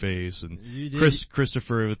as Two-Face, and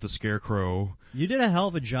Christopher with the Scarecrow. You did a hell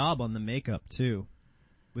of a job on the makeup too.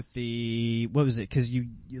 With what was it? Cause you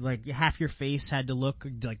half your face had to look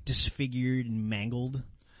like disfigured and mangled,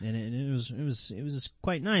 and it was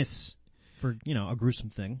quite nice for, a gruesome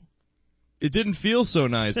thing. It didn't feel so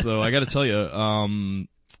nice though, I gotta tell you.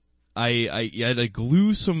 I had to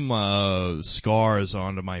glue some, scars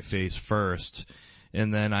onto my face first,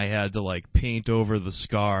 and then I had to paint over the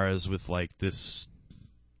scars with this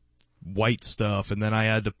white stuff, and then I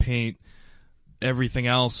had to paint everything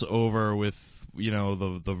else over with,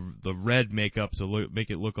 the red makeup to make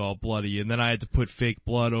it look all bloody, and then I had to put fake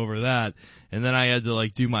blood over that, and then I had to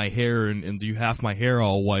do my hair and do half my hair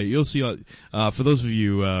all white. You'll see, for those of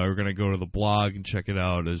you, who are gonna go to the blog and check it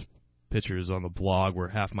out, there's pictures on the blog where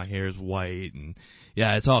half my hair is white, and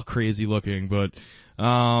yeah, it's all crazy looking, but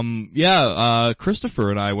Christopher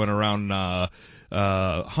and I went around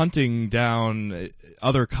hunting down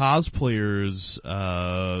other cosplayers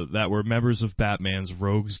that were members of Batman's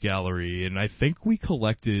Rogues Gallery, and I think we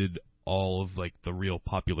collected all of the real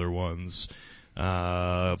popular ones.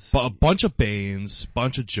 A bunch of Banes,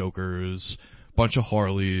 bunch of Jokers, bunch of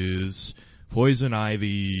Harleys, Poison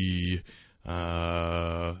Ivy,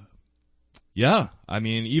 yeah, I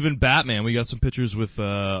mean, even Batman, we got some pictures with,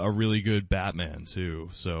 a really good Batman too.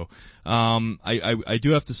 So, I do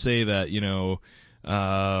have to say that,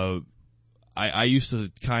 I used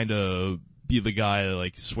to kind of be the guy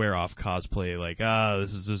to swear off cosplay,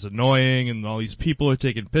 this is just annoying and all these people are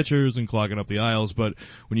taking pictures and clogging up the aisles, but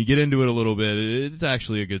when you get into it a little bit, it's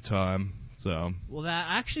actually a good time. So. Well, that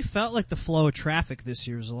actually felt like the flow of traffic this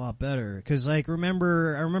year was a lot better. Cause like, I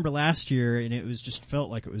remember last year and it was just felt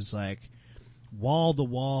like it was like wall to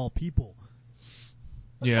wall people.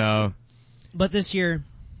 Yeah. But this year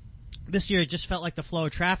it just felt like the flow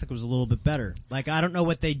of traffic was a little bit better. Like, I don't know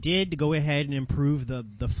what they did to go ahead and improve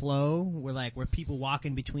the flow where people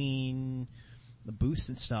walking between the booths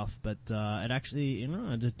and stuff, but, it actually,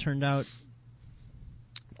 it turned out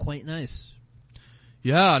quite nice.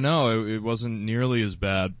 Yeah, no, it wasn't nearly as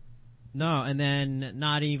bad. No, and then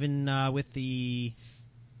not even, with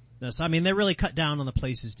so, I mean, they really cut down on the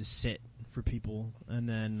places to sit for people, and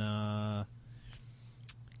then,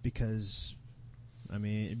 because, I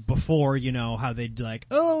mean, before, how they'd like,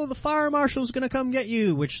 oh, the fire marshal's gonna come get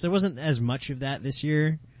you, which there wasn't as much of that this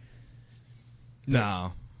year.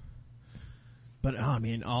 No. But, I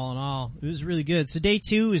mean, all in all, it was really good. So day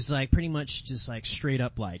 2 is like pretty much just like straight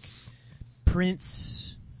up like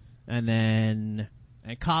Prince, and then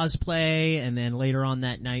cosplay, and then later on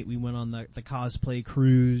that night we went on the cosplay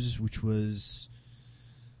cruise, which was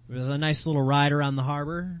a nice little ride around the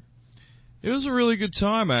harbor. It was a really good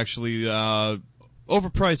time, actually.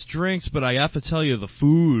 Overpriced drinks, but I have to tell you, the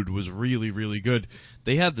food was really, really good.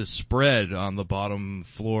 They had this spread on the bottom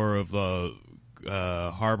floor of the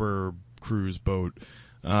harbor cruise boat,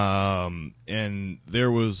 and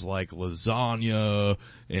there was like lasagna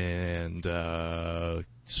and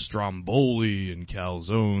stromboli and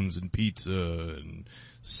calzones and pizza and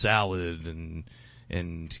salad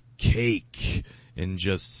and cake and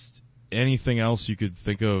just anything else you could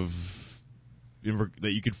think of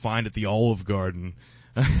that you could find at the Olive Garden.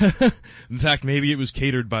 In fact, maybe it was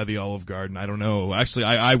catered by the Olive Garden. I don't know. Actually,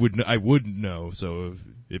 I wouldn't know, so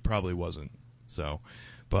it probably wasn't. So,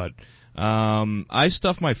 but I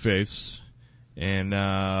stuffed my face and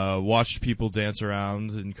watched people dance around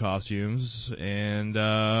in costumes, and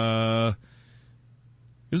it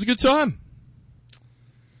was a good time.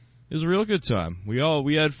 It was a real good time.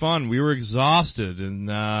 We had fun. We were exhausted, and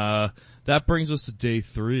that brings us to day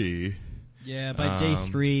 3. Yeah, by day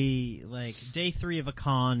 3, day 3 of a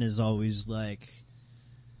con is always like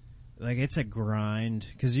it's a grind,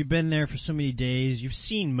 cause you've been there for so many days, you've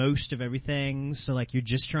seen most of everything, so like you're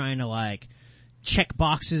just trying to check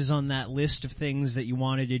boxes on that list of things that you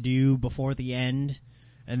wanted to do before the end,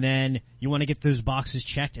 and then you want to get those boxes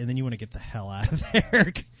checked, and then you want to get the hell out of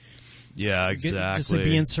there. Yeah, exactly. Just like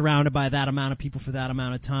being surrounded by that amount of people for that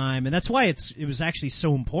amount of time, and that's why it was actually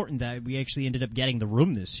so important that we actually ended up getting the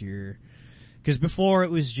room this year. Cause before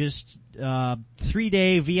it was just,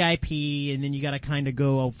 3-day VIP, and then you gotta kinda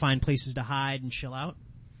go find places to hide and chill out.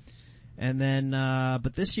 And then,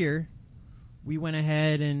 but this year, we went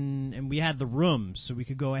ahead and we had the room, so we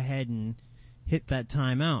could go ahead and hit that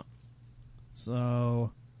time out.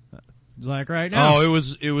 So, it's like right now. Oh, it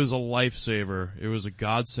was a lifesaver. It was a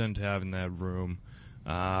godsend having that room.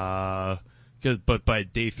 But by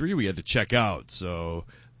day 3 we had to check out, so,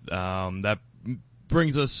 that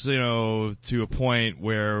brings us, to a point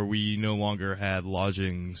where we no longer had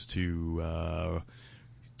lodgings to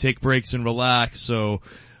take breaks and relax. So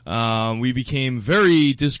we became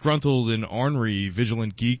very disgruntled and ornery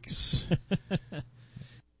vigilant geeks.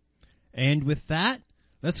 And with that,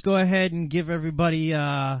 let's go ahead and give everybody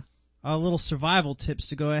our little survival tips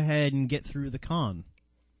to go ahead and get through the con.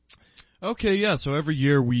 Okay, yeah. So every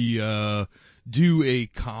year we do a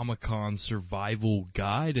Comic-Con survival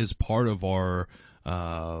guide as part of our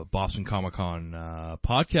Boston Comic-Con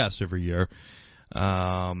podcast every year.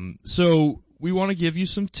 So we want to give you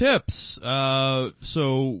some tips.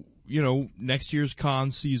 So, next year's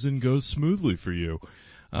con season goes smoothly for you.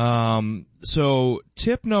 So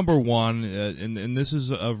tip number 1, and this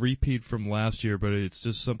is a repeat from last year, but it's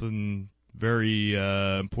just something very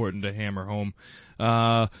important to hammer home.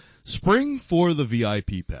 Spring for the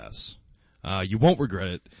VIP pass. You won't regret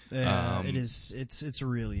it. Yeah, it is. It's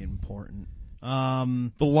really important. The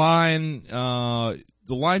line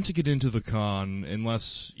to get into the con,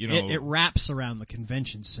 unless, it wraps around the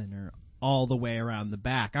convention center all the way around the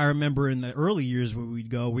back. I remember in the early years where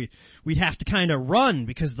we'd go, we'd have to kind of run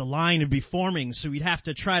because the line would be forming, so we'd have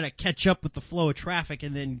to try to catch up with the flow of traffic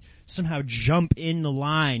and then somehow jump in the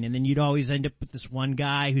line, and then you'd always end up with this one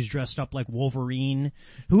guy who's dressed up like Wolverine,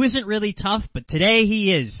 who isn't really tough, but today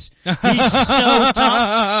he is. He's so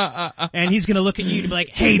tough, and he's gonna look at you and be like,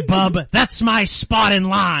 "Hey bub, that's my spot in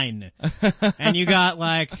line." And you got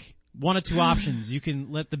like one of two options. You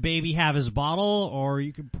can let the baby have his bottle, or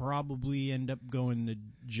you could probably end up going to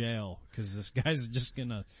jail, because this guy's just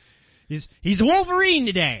gonna, he's Wolverine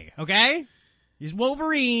today, okay? He's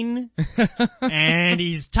Wolverine, and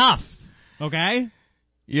he's tough, okay?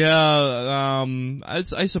 Yeah, I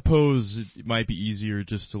suppose it might be easier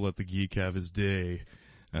just to let the geek have his day.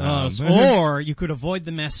 Or you could avoid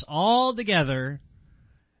the mess altogether,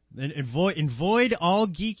 and avoid all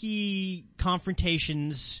geeky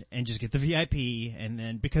confrontations and just get the VIP, and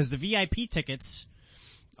then, because the VIP tickets,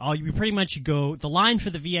 you pretty much go, the line for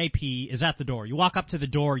the VIP is at the door. You walk up to the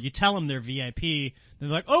door, you tell them they're VIP, they're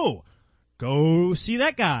like, oh, go see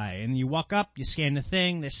that guy. And you walk up, you scan the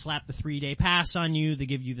thing, they slap the 3-day pass on you, they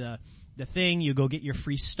give you the thing, you go get your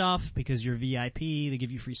free stuff because you're VIP, they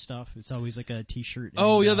give you free stuff. It's always like a t-shirt.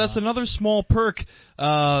 Oh yeah, that's another small perk.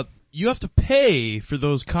 You have to pay for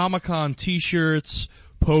those Comic-Con t-shirts,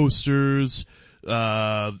 posters,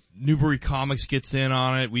 Newbury Comics gets in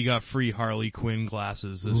on it. We got free Harley Quinn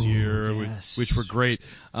glasses this year, yes. which were great.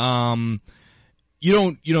 You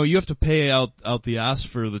have to pay out the ass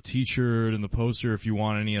for the t-shirt and the poster if you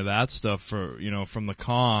want any of that stuff from the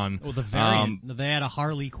con. Well, the variant, they had a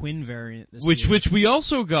Harley Quinn variant this year. Which we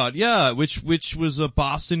also got, yeah, which was a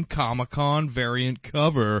Boston Comic-Con variant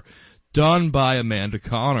cover done by Amanda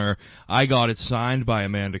Connor. I got it signed by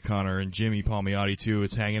Amanda Connor and Jimmy Palmiotti too.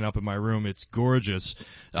 It's hanging up in my room. It's gorgeous.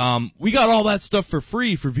 We got all that stuff for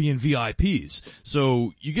free for being VIPs.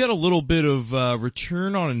 So you get a little bit of,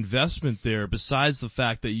 return on investment there besides the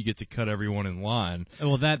fact that you get to cut everyone in line.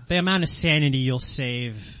 Well, the amount of sanity you'll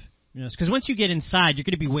save, cause once you get inside, you're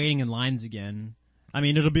gonna be waiting in lines again. I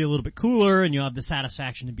mean, it'll be a little bit cooler and you'll have the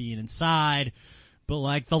satisfaction of being inside, but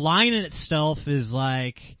like the line in itself is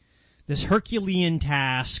like this Herculean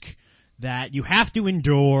task that you have to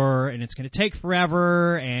endure, and it's going to take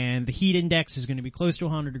forever, and the heat index is going to be close to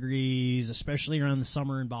 100 degrees, especially around the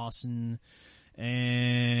summer in Boston.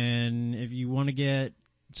 And if you want to get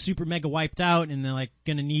super mega wiped out and they're like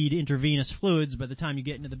going to need intravenous fluids by the time you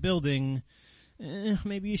get into the building,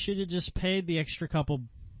 maybe you should have just paid the extra couple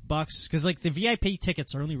bucks, because like the VIP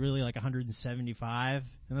tickets are only really like $175,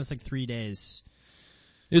 and that's like 3 days.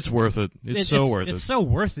 It's worth it. It's so worth it. It's so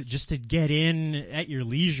worth it just to get in at your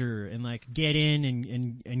leisure and like get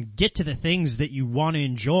in and get to the things that you want to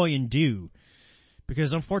enjoy and do.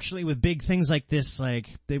 Because unfortunately with big things like this, like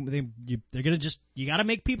they're gonna you gotta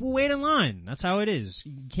make people wait in line. That's how it is.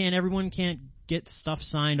 Everyone can't get stuff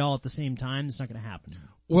signed all at the same time. It's not gonna happen.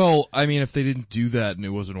 Well, I mean, if they didn't do that and it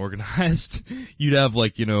wasn't organized, you'd have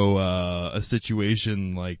like, a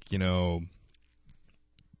situation like,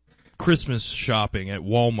 Christmas shopping at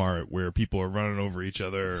Walmart where people are running over each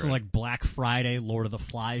other. So like Black Friday, Lord of the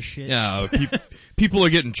Flies shit. Yeah, people are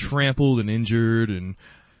getting trampled and injured and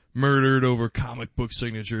murdered over comic book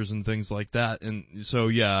signatures and things like that. And so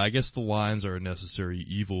yeah, I guess the lines are a necessary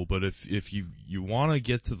evil, but if you want to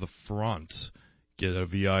get to the front, get a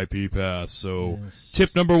VIP pass. So yes.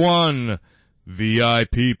 Tip number 1,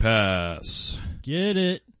 VIP pass. Get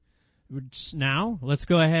it. Now, let's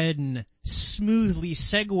go ahead and smoothly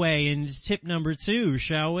segue into tip number 2,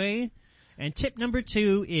 shall we? And tip number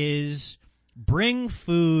 2 is bring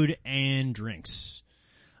food and drinks.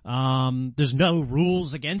 There's no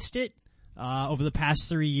rules against it. Over the past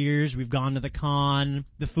 3 years, we've gone to the con.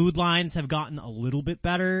 The food lines have gotten a little bit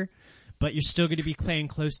better, but you're still going to be paying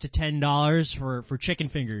close to $10 for chicken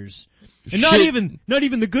fingers. And not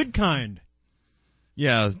even the good kind.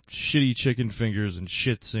 Yeah, shitty chicken fingers and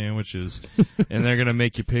shit sandwiches, and they're gonna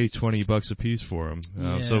make you pay $20 a piece for them.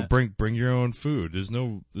 Yeah. So bring your own food. There's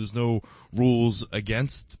no rules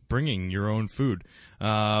against bringing your own food.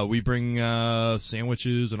 We bring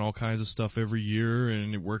sandwiches and all kinds of stuff every year,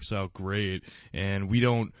 and it works out great. And we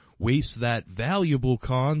don't waste that valuable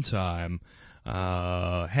con time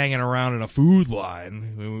hanging around in a food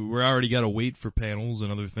line. We're already got to wait for panels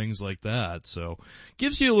and other things like that. So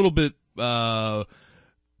gives you a little bit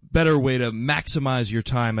better way to maximize your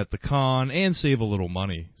time at the con and save a little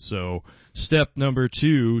money. So tip number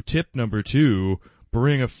 2,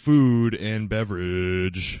 bring a food and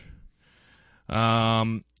beverage.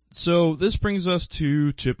 So this brings us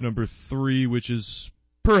to tip number 3, which is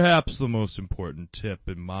perhaps the most important tip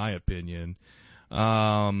in my opinion.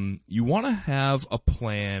 You want to have a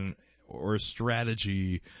plan or a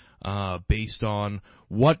strategy based on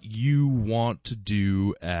what you want to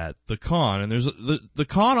do at the con. And the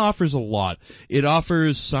con offers a lot. It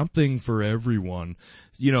offers something for everyone.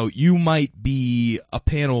 You might be a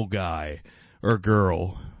panel guy or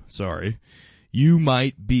girl, sorry. You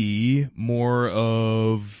might be more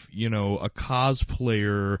of, a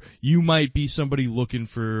cosplayer. You might be somebody looking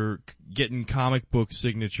for getting comic book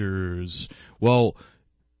signatures. Well,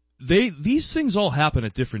 these things all happen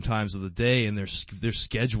at different times of the day, and they're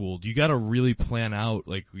scheduled. You gotta really plan out,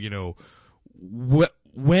 like,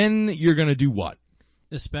 when you're gonna do what.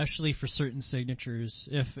 especially for certain signatures.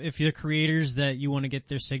 If the creators that you want to get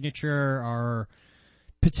their signature are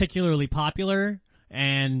particularly popular,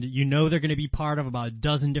 and you know they're going to be part of about a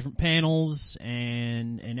dozen different panels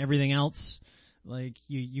and everything else, like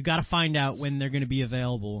you got to find out when they're going to be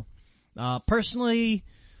available. Personally,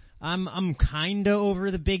 I'm kind of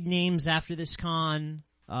over the big names after this con.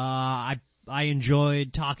 I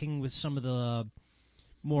enjoyed talking with some of the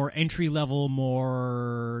more entry level,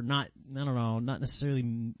 not necessarily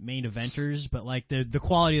main eventers, but like the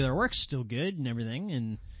quality of their work's still good and everything,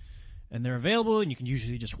 and they're available, and you can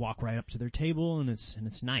usually just walk right up to their table, and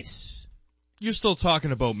it's nice. You're still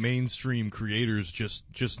talking about mainstream creators,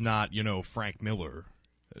 just not, Frank Miller.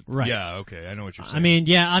 Right. Yeah, okay, I know what you're saying.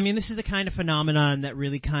 I mean, this is the kind of phenomenon that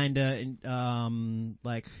really kinda,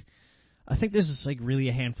 I think this is like really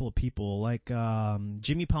a handful of people, like,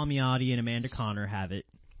 Jimmy Palmiotti and Amanda Conner have it.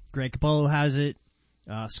 Greg Capullo has it.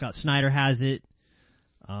 Scott Snyder has it.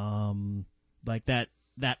 Like that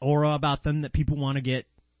aura about them that people want to get,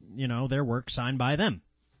 their work signed by them.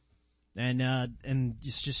 And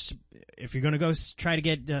it's just, if you're gonna go try to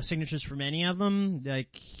get signatures from any of them,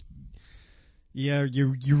 like, yeah,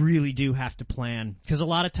 you really do have to plan. Cause a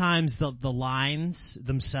lot of times the lines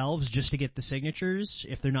themselves just to get the signatures,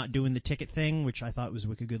 if they're not doing the ticket thing, which I thought was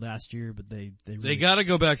wicked good last year, but they really gotta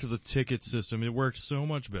go back to the ticket system. It works so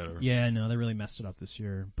much better. Yeah, no, they really messed it up this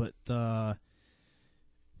year. But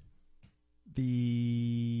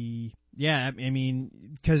yeah, I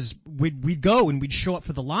mean, cause we'd go and we'd show up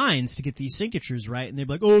for the lines to get these signatures, right? And they'd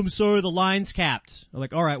be like, oh, I'm sorry, the line's capped. I'm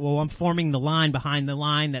like, alright, well, I'm forming the line behind the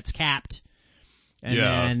line that's capped.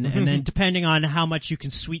 And then depending on how much you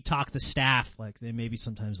can sweet talk the staff, like they maybe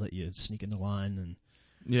sometimes let you sneak in the line. And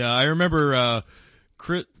yeah, I remember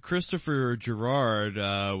Christopher Gerard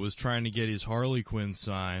was trying to get his Harley Quinn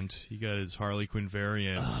signed. He got his Harley Quinn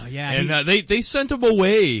variant. Oh yeah, and they sent him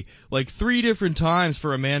away like 3 different times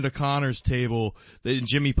for Amanda Conner's table,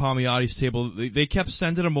 Jimmy Palmiotti's table. They kept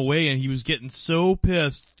sending him away, and he was getting so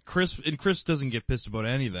pissed. Chris doesn't get pissed about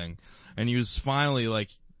anything, and he was finally like.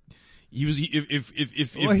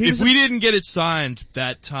 If we didn't get it signed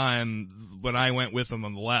that time when I went with him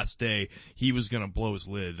on the last day, he was gonna blow his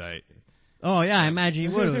lid. Oh yeah, I imagine he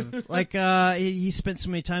would have. Like, he spent so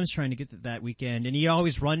many times trying to get that weekend, and he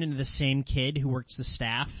always run into the same kid who works the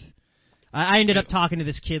staff. I ended up talking to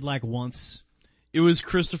this kid like once. It was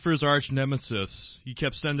Christopher's arch nemesis. He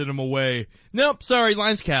kept sending him away. Nope, sorry,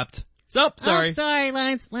 line's capped. Nope, sorry. Oh, sorry,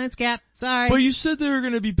 line's capped. Sorry. But you said they were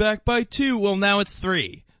gonna be back by 2. Well, now it's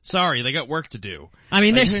 3. Sorry, they got work to do. I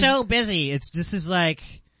mean, they're so busy. This is like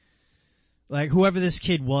whoever this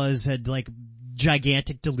kid was had like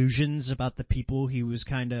gigantic delusions about the people he was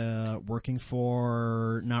kinda working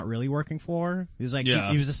for, not really working for. He was like,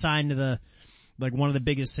 he was assigned to one of the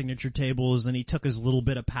biggest signature tables, and he took his little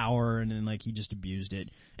bit of power, and then like he just abused it.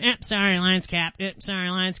 Sorry, line's capped. Sorry,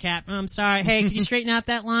 line's capped. I'm sorry. Hey, can you straighten out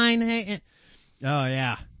that line? Hey. Oh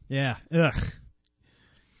yeah. Yeah. Ugh.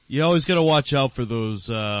 You always gotta watch out for those,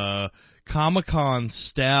 Comic-Con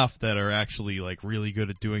staff that are actually like really good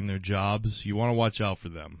at doing their jobs. You wanna watch out for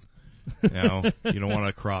them. You don't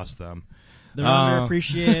wanna cross them. They're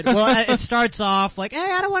underappreciated. Well, it starts off like,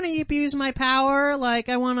 hey, I don't wanna abuse my power. Like,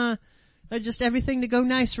 I wanna, just everything to go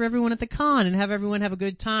nice for everyone at the con and have everyone have a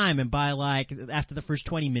good time. And by like, after the first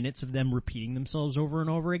 20 minutes of them repeating themselves over and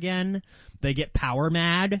over again, they get power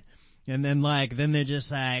mad. And then they're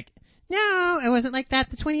just like, no, it wasn't like that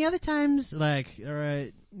the 20 other times. Like,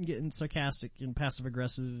 alright, getting sarcastic and passive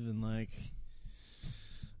aggressive and like,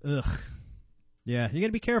 ugh. Yeah, you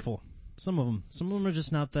gotta be careful. Some of them are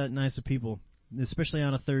just not that nice of people. Especially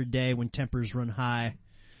on a third day when tempers run high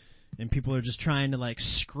and people are just trying to like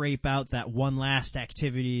scrape out that one last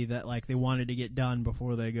activity that like they wanted to get done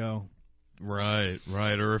before they go. Right.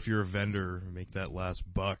 Or if you're a vendor, make that last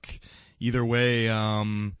buck. Either way,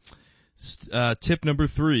 tip number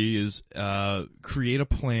 3 is, create a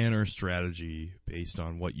plan or strategy based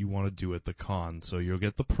on what you want to do at the con. So you'll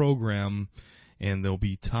get the program, and there'll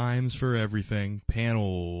be times for everything.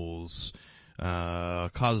 Panels,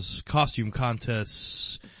 costume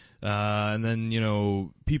contests, and then,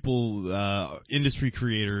 people, industry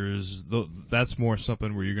creators, that's more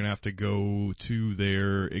something where you're gonna have to go to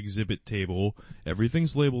their exhibit table.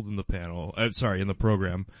 Everything's labeled in the in the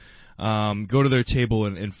program. Go to their table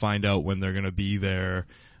and find out when they're gonna be there,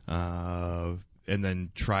 and then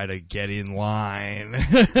try to get in line.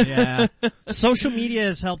 Yeah. Social media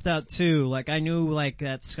has helped out too. Like I knew like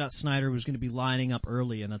that Scott Snyder was gonna be lining up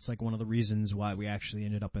early, and that's like one of the reasons why we actually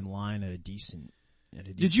ended up in line at a decent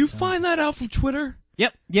Did you find that out from Twitter?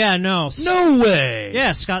 Yep. Yeah, no. No way!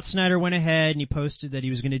 Yeah, Scott Snyder went ahead and he posted that he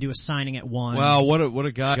was going to do a signing at 1. Wow, what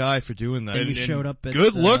a guy for doing that. And he showed up at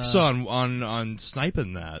good looks on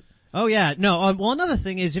sniping that. Oh yeah, no, well another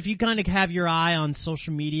thing is if you kind of have your eye on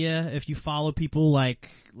social media, if you follow people like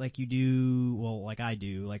you do, well like I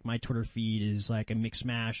do, like my Twitter feed is like a mix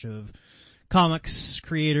mash of comics,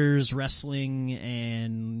 creators, wrestling,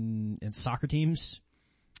 and soccer teams.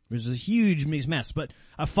 There's a huge mixed mess, but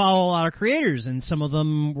I follow a lot of creators and some of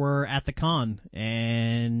them were at the con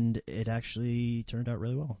and it actually turned out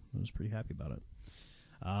really well. I was pretty happy about it.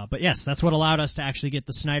 But yes, that's what allowed us to actually get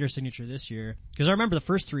the Snyder signature this year. Cause I remember the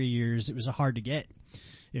first 3 years it was hard to get.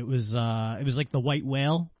 It was like the white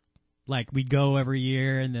whale. Like we'd go every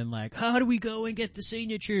year and then like, how do we go and get the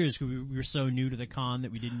signatures? Cause we were so new to the con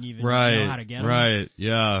that we didn't even know how to get them. Right,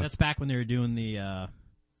 yeah. That's back when they were doing the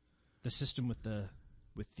system with the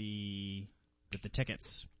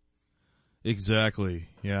tickets. Exactly,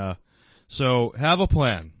 yeah. So, have a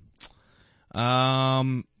plan.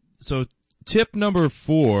 So tip number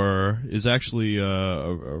 4 is actually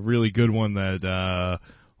a really good one that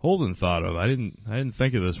Holden thought of. I didn't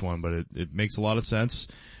think of this one, but it makes a lot of sense.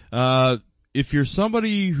 If you're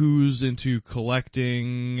somebody who's into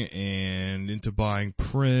collecting and into buying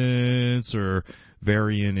prints or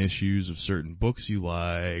variant issues of certain books you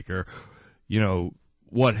like or,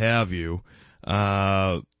 what have you,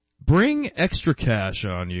 bring extra cash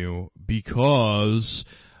on you because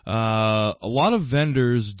a lot of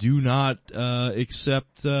vendors do not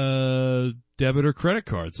accept debit or credit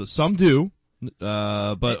cards. So some do,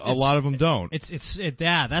 but a lot of them don't.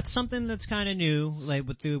 That's something that's kind of new, like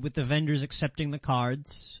with the vendors accepting the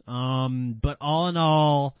cards. But all in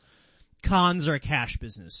all, cons are a cash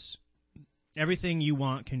business. Everything you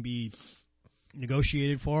want can be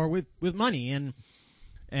negotiated for with money and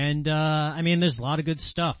I mean, there's a lot of good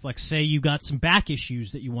stuff. Like, say you got some back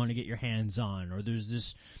issues that you want to get your hands on, or there's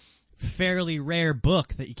this fairly rare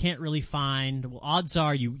book that you can't really find. Well, odds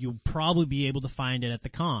are you'll probably be able to find it at the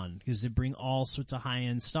con because they bring all sorts of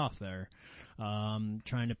high-end stuff there.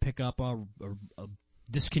 Trying to pick up a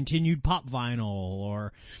discontinued pop vinyl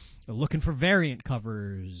or looking for variant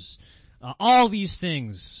covers. All these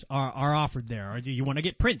things are offered there. Or you want to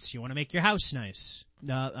get prints. You want to make your house nice.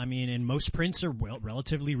 And most prints are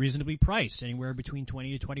relatively reasonably priced, anywhere between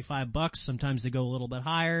 $20 to $25. Sometimes they go a little bit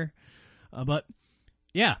higher. But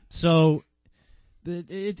yeah, so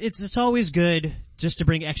it's always good just to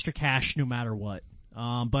bring extra cash no matter what.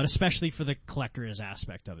 But especially for the collector's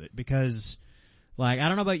aspect of it, because like, I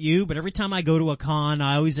don't know about you, but every time I go to a con,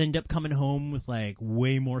 I always end up coming home with like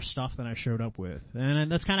way more stuff than I showed up with.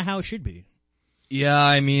 And that's kind of how it should be. Yeah,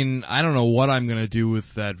 I mean, I don't know what I'm gonna do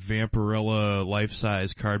with that Vampirella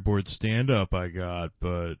life-size cardboard stand-up I got,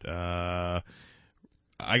 but,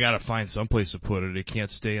 I gotta find someplace to put it. It can't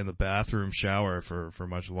stay in the bathroom shower for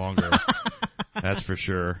much longer. That's for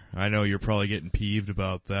sure. I know you're probably getting peeved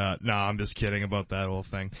about that. No, I'm just kidding about that whole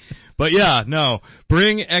thing. But yeah, no,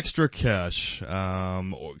 bring extra cash,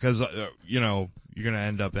 cause, you're gonna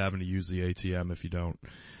end up having to use the ATM if you don't.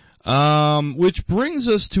 Which brings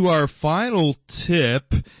us to our final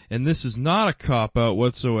tip, and this is not a cop-out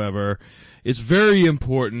whatsoever. It's very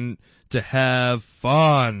important to have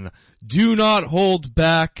fun. Do not hold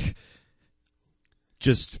back.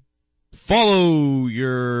 Just follow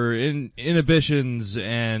your inhibitions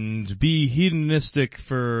and be hedonistic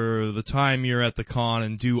for the time you're at the con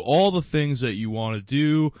and do all the things that you want to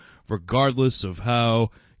do, regardless of how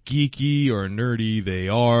geeky or nerdy they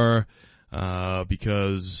are.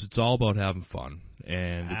 Because it's all about having fun,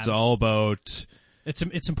 and it's all about.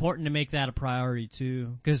 It's important to make that a priority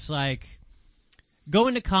too, because like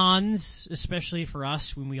going to cons, especially for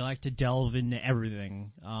us when we like to delve into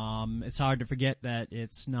everything, it's hard to forget that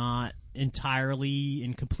it's not entirely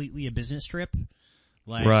and completely a business trip.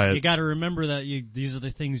 Like, right. You got to remember that these are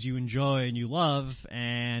the things you enjoy and you love,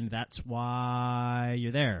 and that's why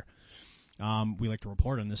you're there. We like to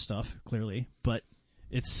report on this stuff clearly, but.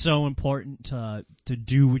 It's so important to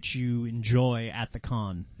do what you enjoy at the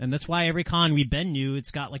con. And that's why every con we've been to,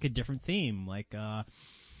 it's got like a different theme. Like,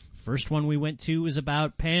 first one we went to was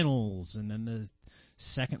about panels, and then the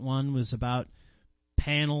second one was about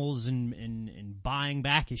panels and buying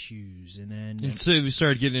back issues, and then. And so we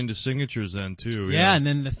started getting into signatures then too. Yeah, and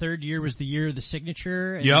then the third year was the year of the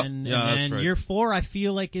signature. And yep. then, yeah, and then right. Year 4 I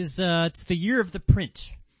feel like is, it's the year of the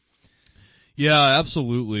print. Yeah,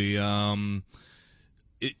 absolutely.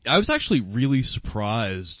 I was actually really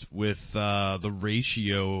surprised with the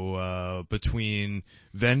ratio between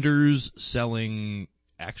vendors selling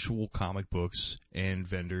actual comic books and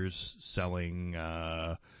vendors selling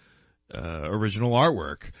original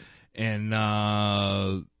artwork.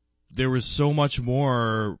 And, there was so much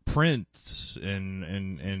more print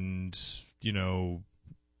and, you know,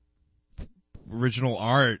 original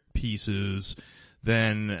art pieces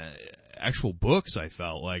than actual books, I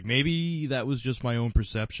felt like. Maybe that was just my own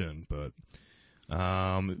perception, but,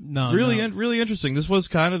 really interesting. This was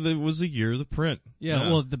kind of was the year of the print. Yeah.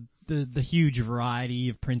 Well, the huge variety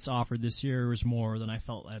of prints offered this year was more than I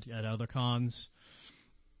felt at other cons.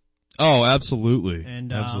 Oh, absolutely.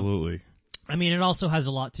 And, absolutely. I mean, it also has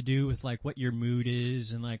a lot to do with, like, what your mood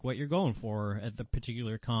is and, like, what you're going for at the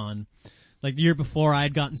particular con. Like, the year before, I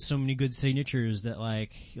had gotten so many good signatures that,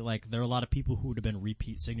 like, there are a lot of people who would have been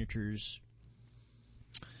repeat signatures.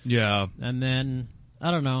 Yeah. And then,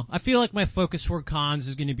 I don't know. I feel like my focus for cons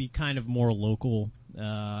is going to be kind of more local,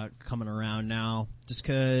 coming around now. Just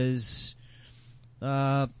cause,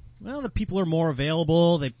 well, the people are more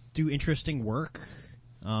available. They do interesting work.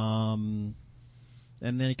 And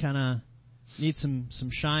then it kind of need some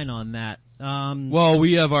shine on that. Well,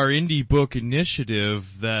 we have our indie book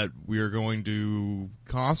initiative that we are going to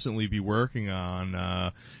constantly be working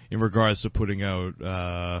on, in regards to putting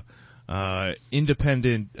out,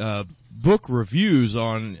 independent, book reviews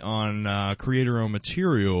on creator-owned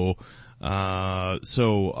material.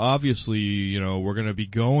 So obviously, you know, we're going to be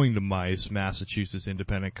going to MICE, Massachusetts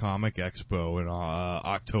Independent Comic Expo in,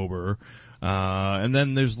 October. And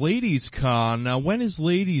then there's Ladies Con. Now, when is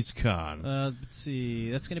Ladies Con? Let's see.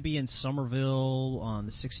 That's going to be in Somerville on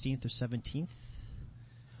the 16th or 17th.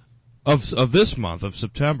 Of this month, of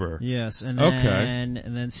September. Yes, and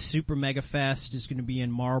then Super Mega Fest is going to be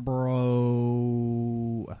in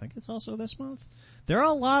Marlboro. I think it's also this month. There are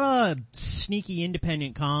a lot of sneaky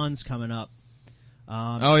independent cons coming up.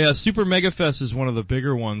 Oh yeah, Super Mega Fest is one of the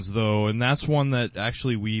bigger ones though, and that's one that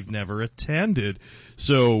actually we've never attended.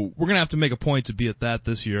 So we're gonna have to make a point to be at that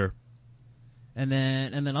this year. And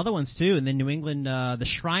then other ones too. And then New England, the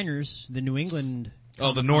Shriners, the New England.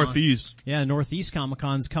 Oh, the Northeast. Yeah, Northeast Comic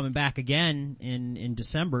Con's coming back again in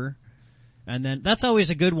December. And then that's always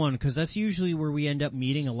a good one because that's usually where we end up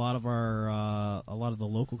meeting a lot of the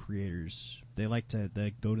local creators. They like to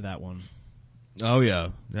go to that one. Oh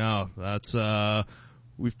yeah, no, that's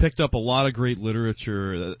we've picked up a lot of great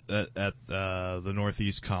literature at the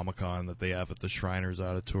Northeast Comic Con that they have at the Shriners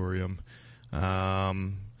Auditorium.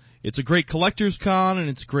 It's a great collector's con, and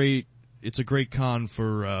it's a great con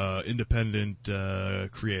for independent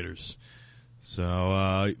creators.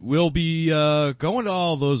 So we'll be going to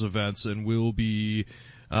all those events, and we'll be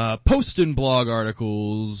posting blog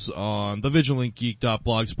articles on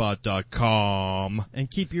thevigilantgeek.blogspot.com. And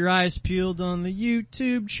keep your eyes peeled on the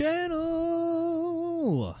YouTube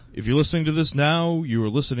channel. If you're listening to this now, you are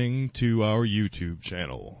listening to our YouTube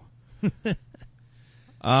channel.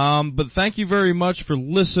 But thank you very much for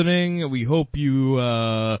listening. We hope you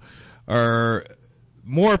are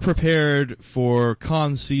more prepared for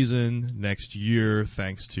con season next year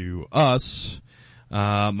thanks to us.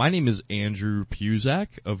 My name is Andrew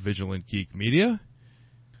Puzak of Vigilant Geek Media.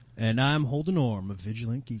 And I'm Holden Orme of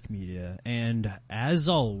Vigilant Geek Media. And as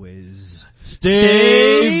always,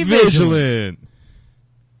 stay vigilant.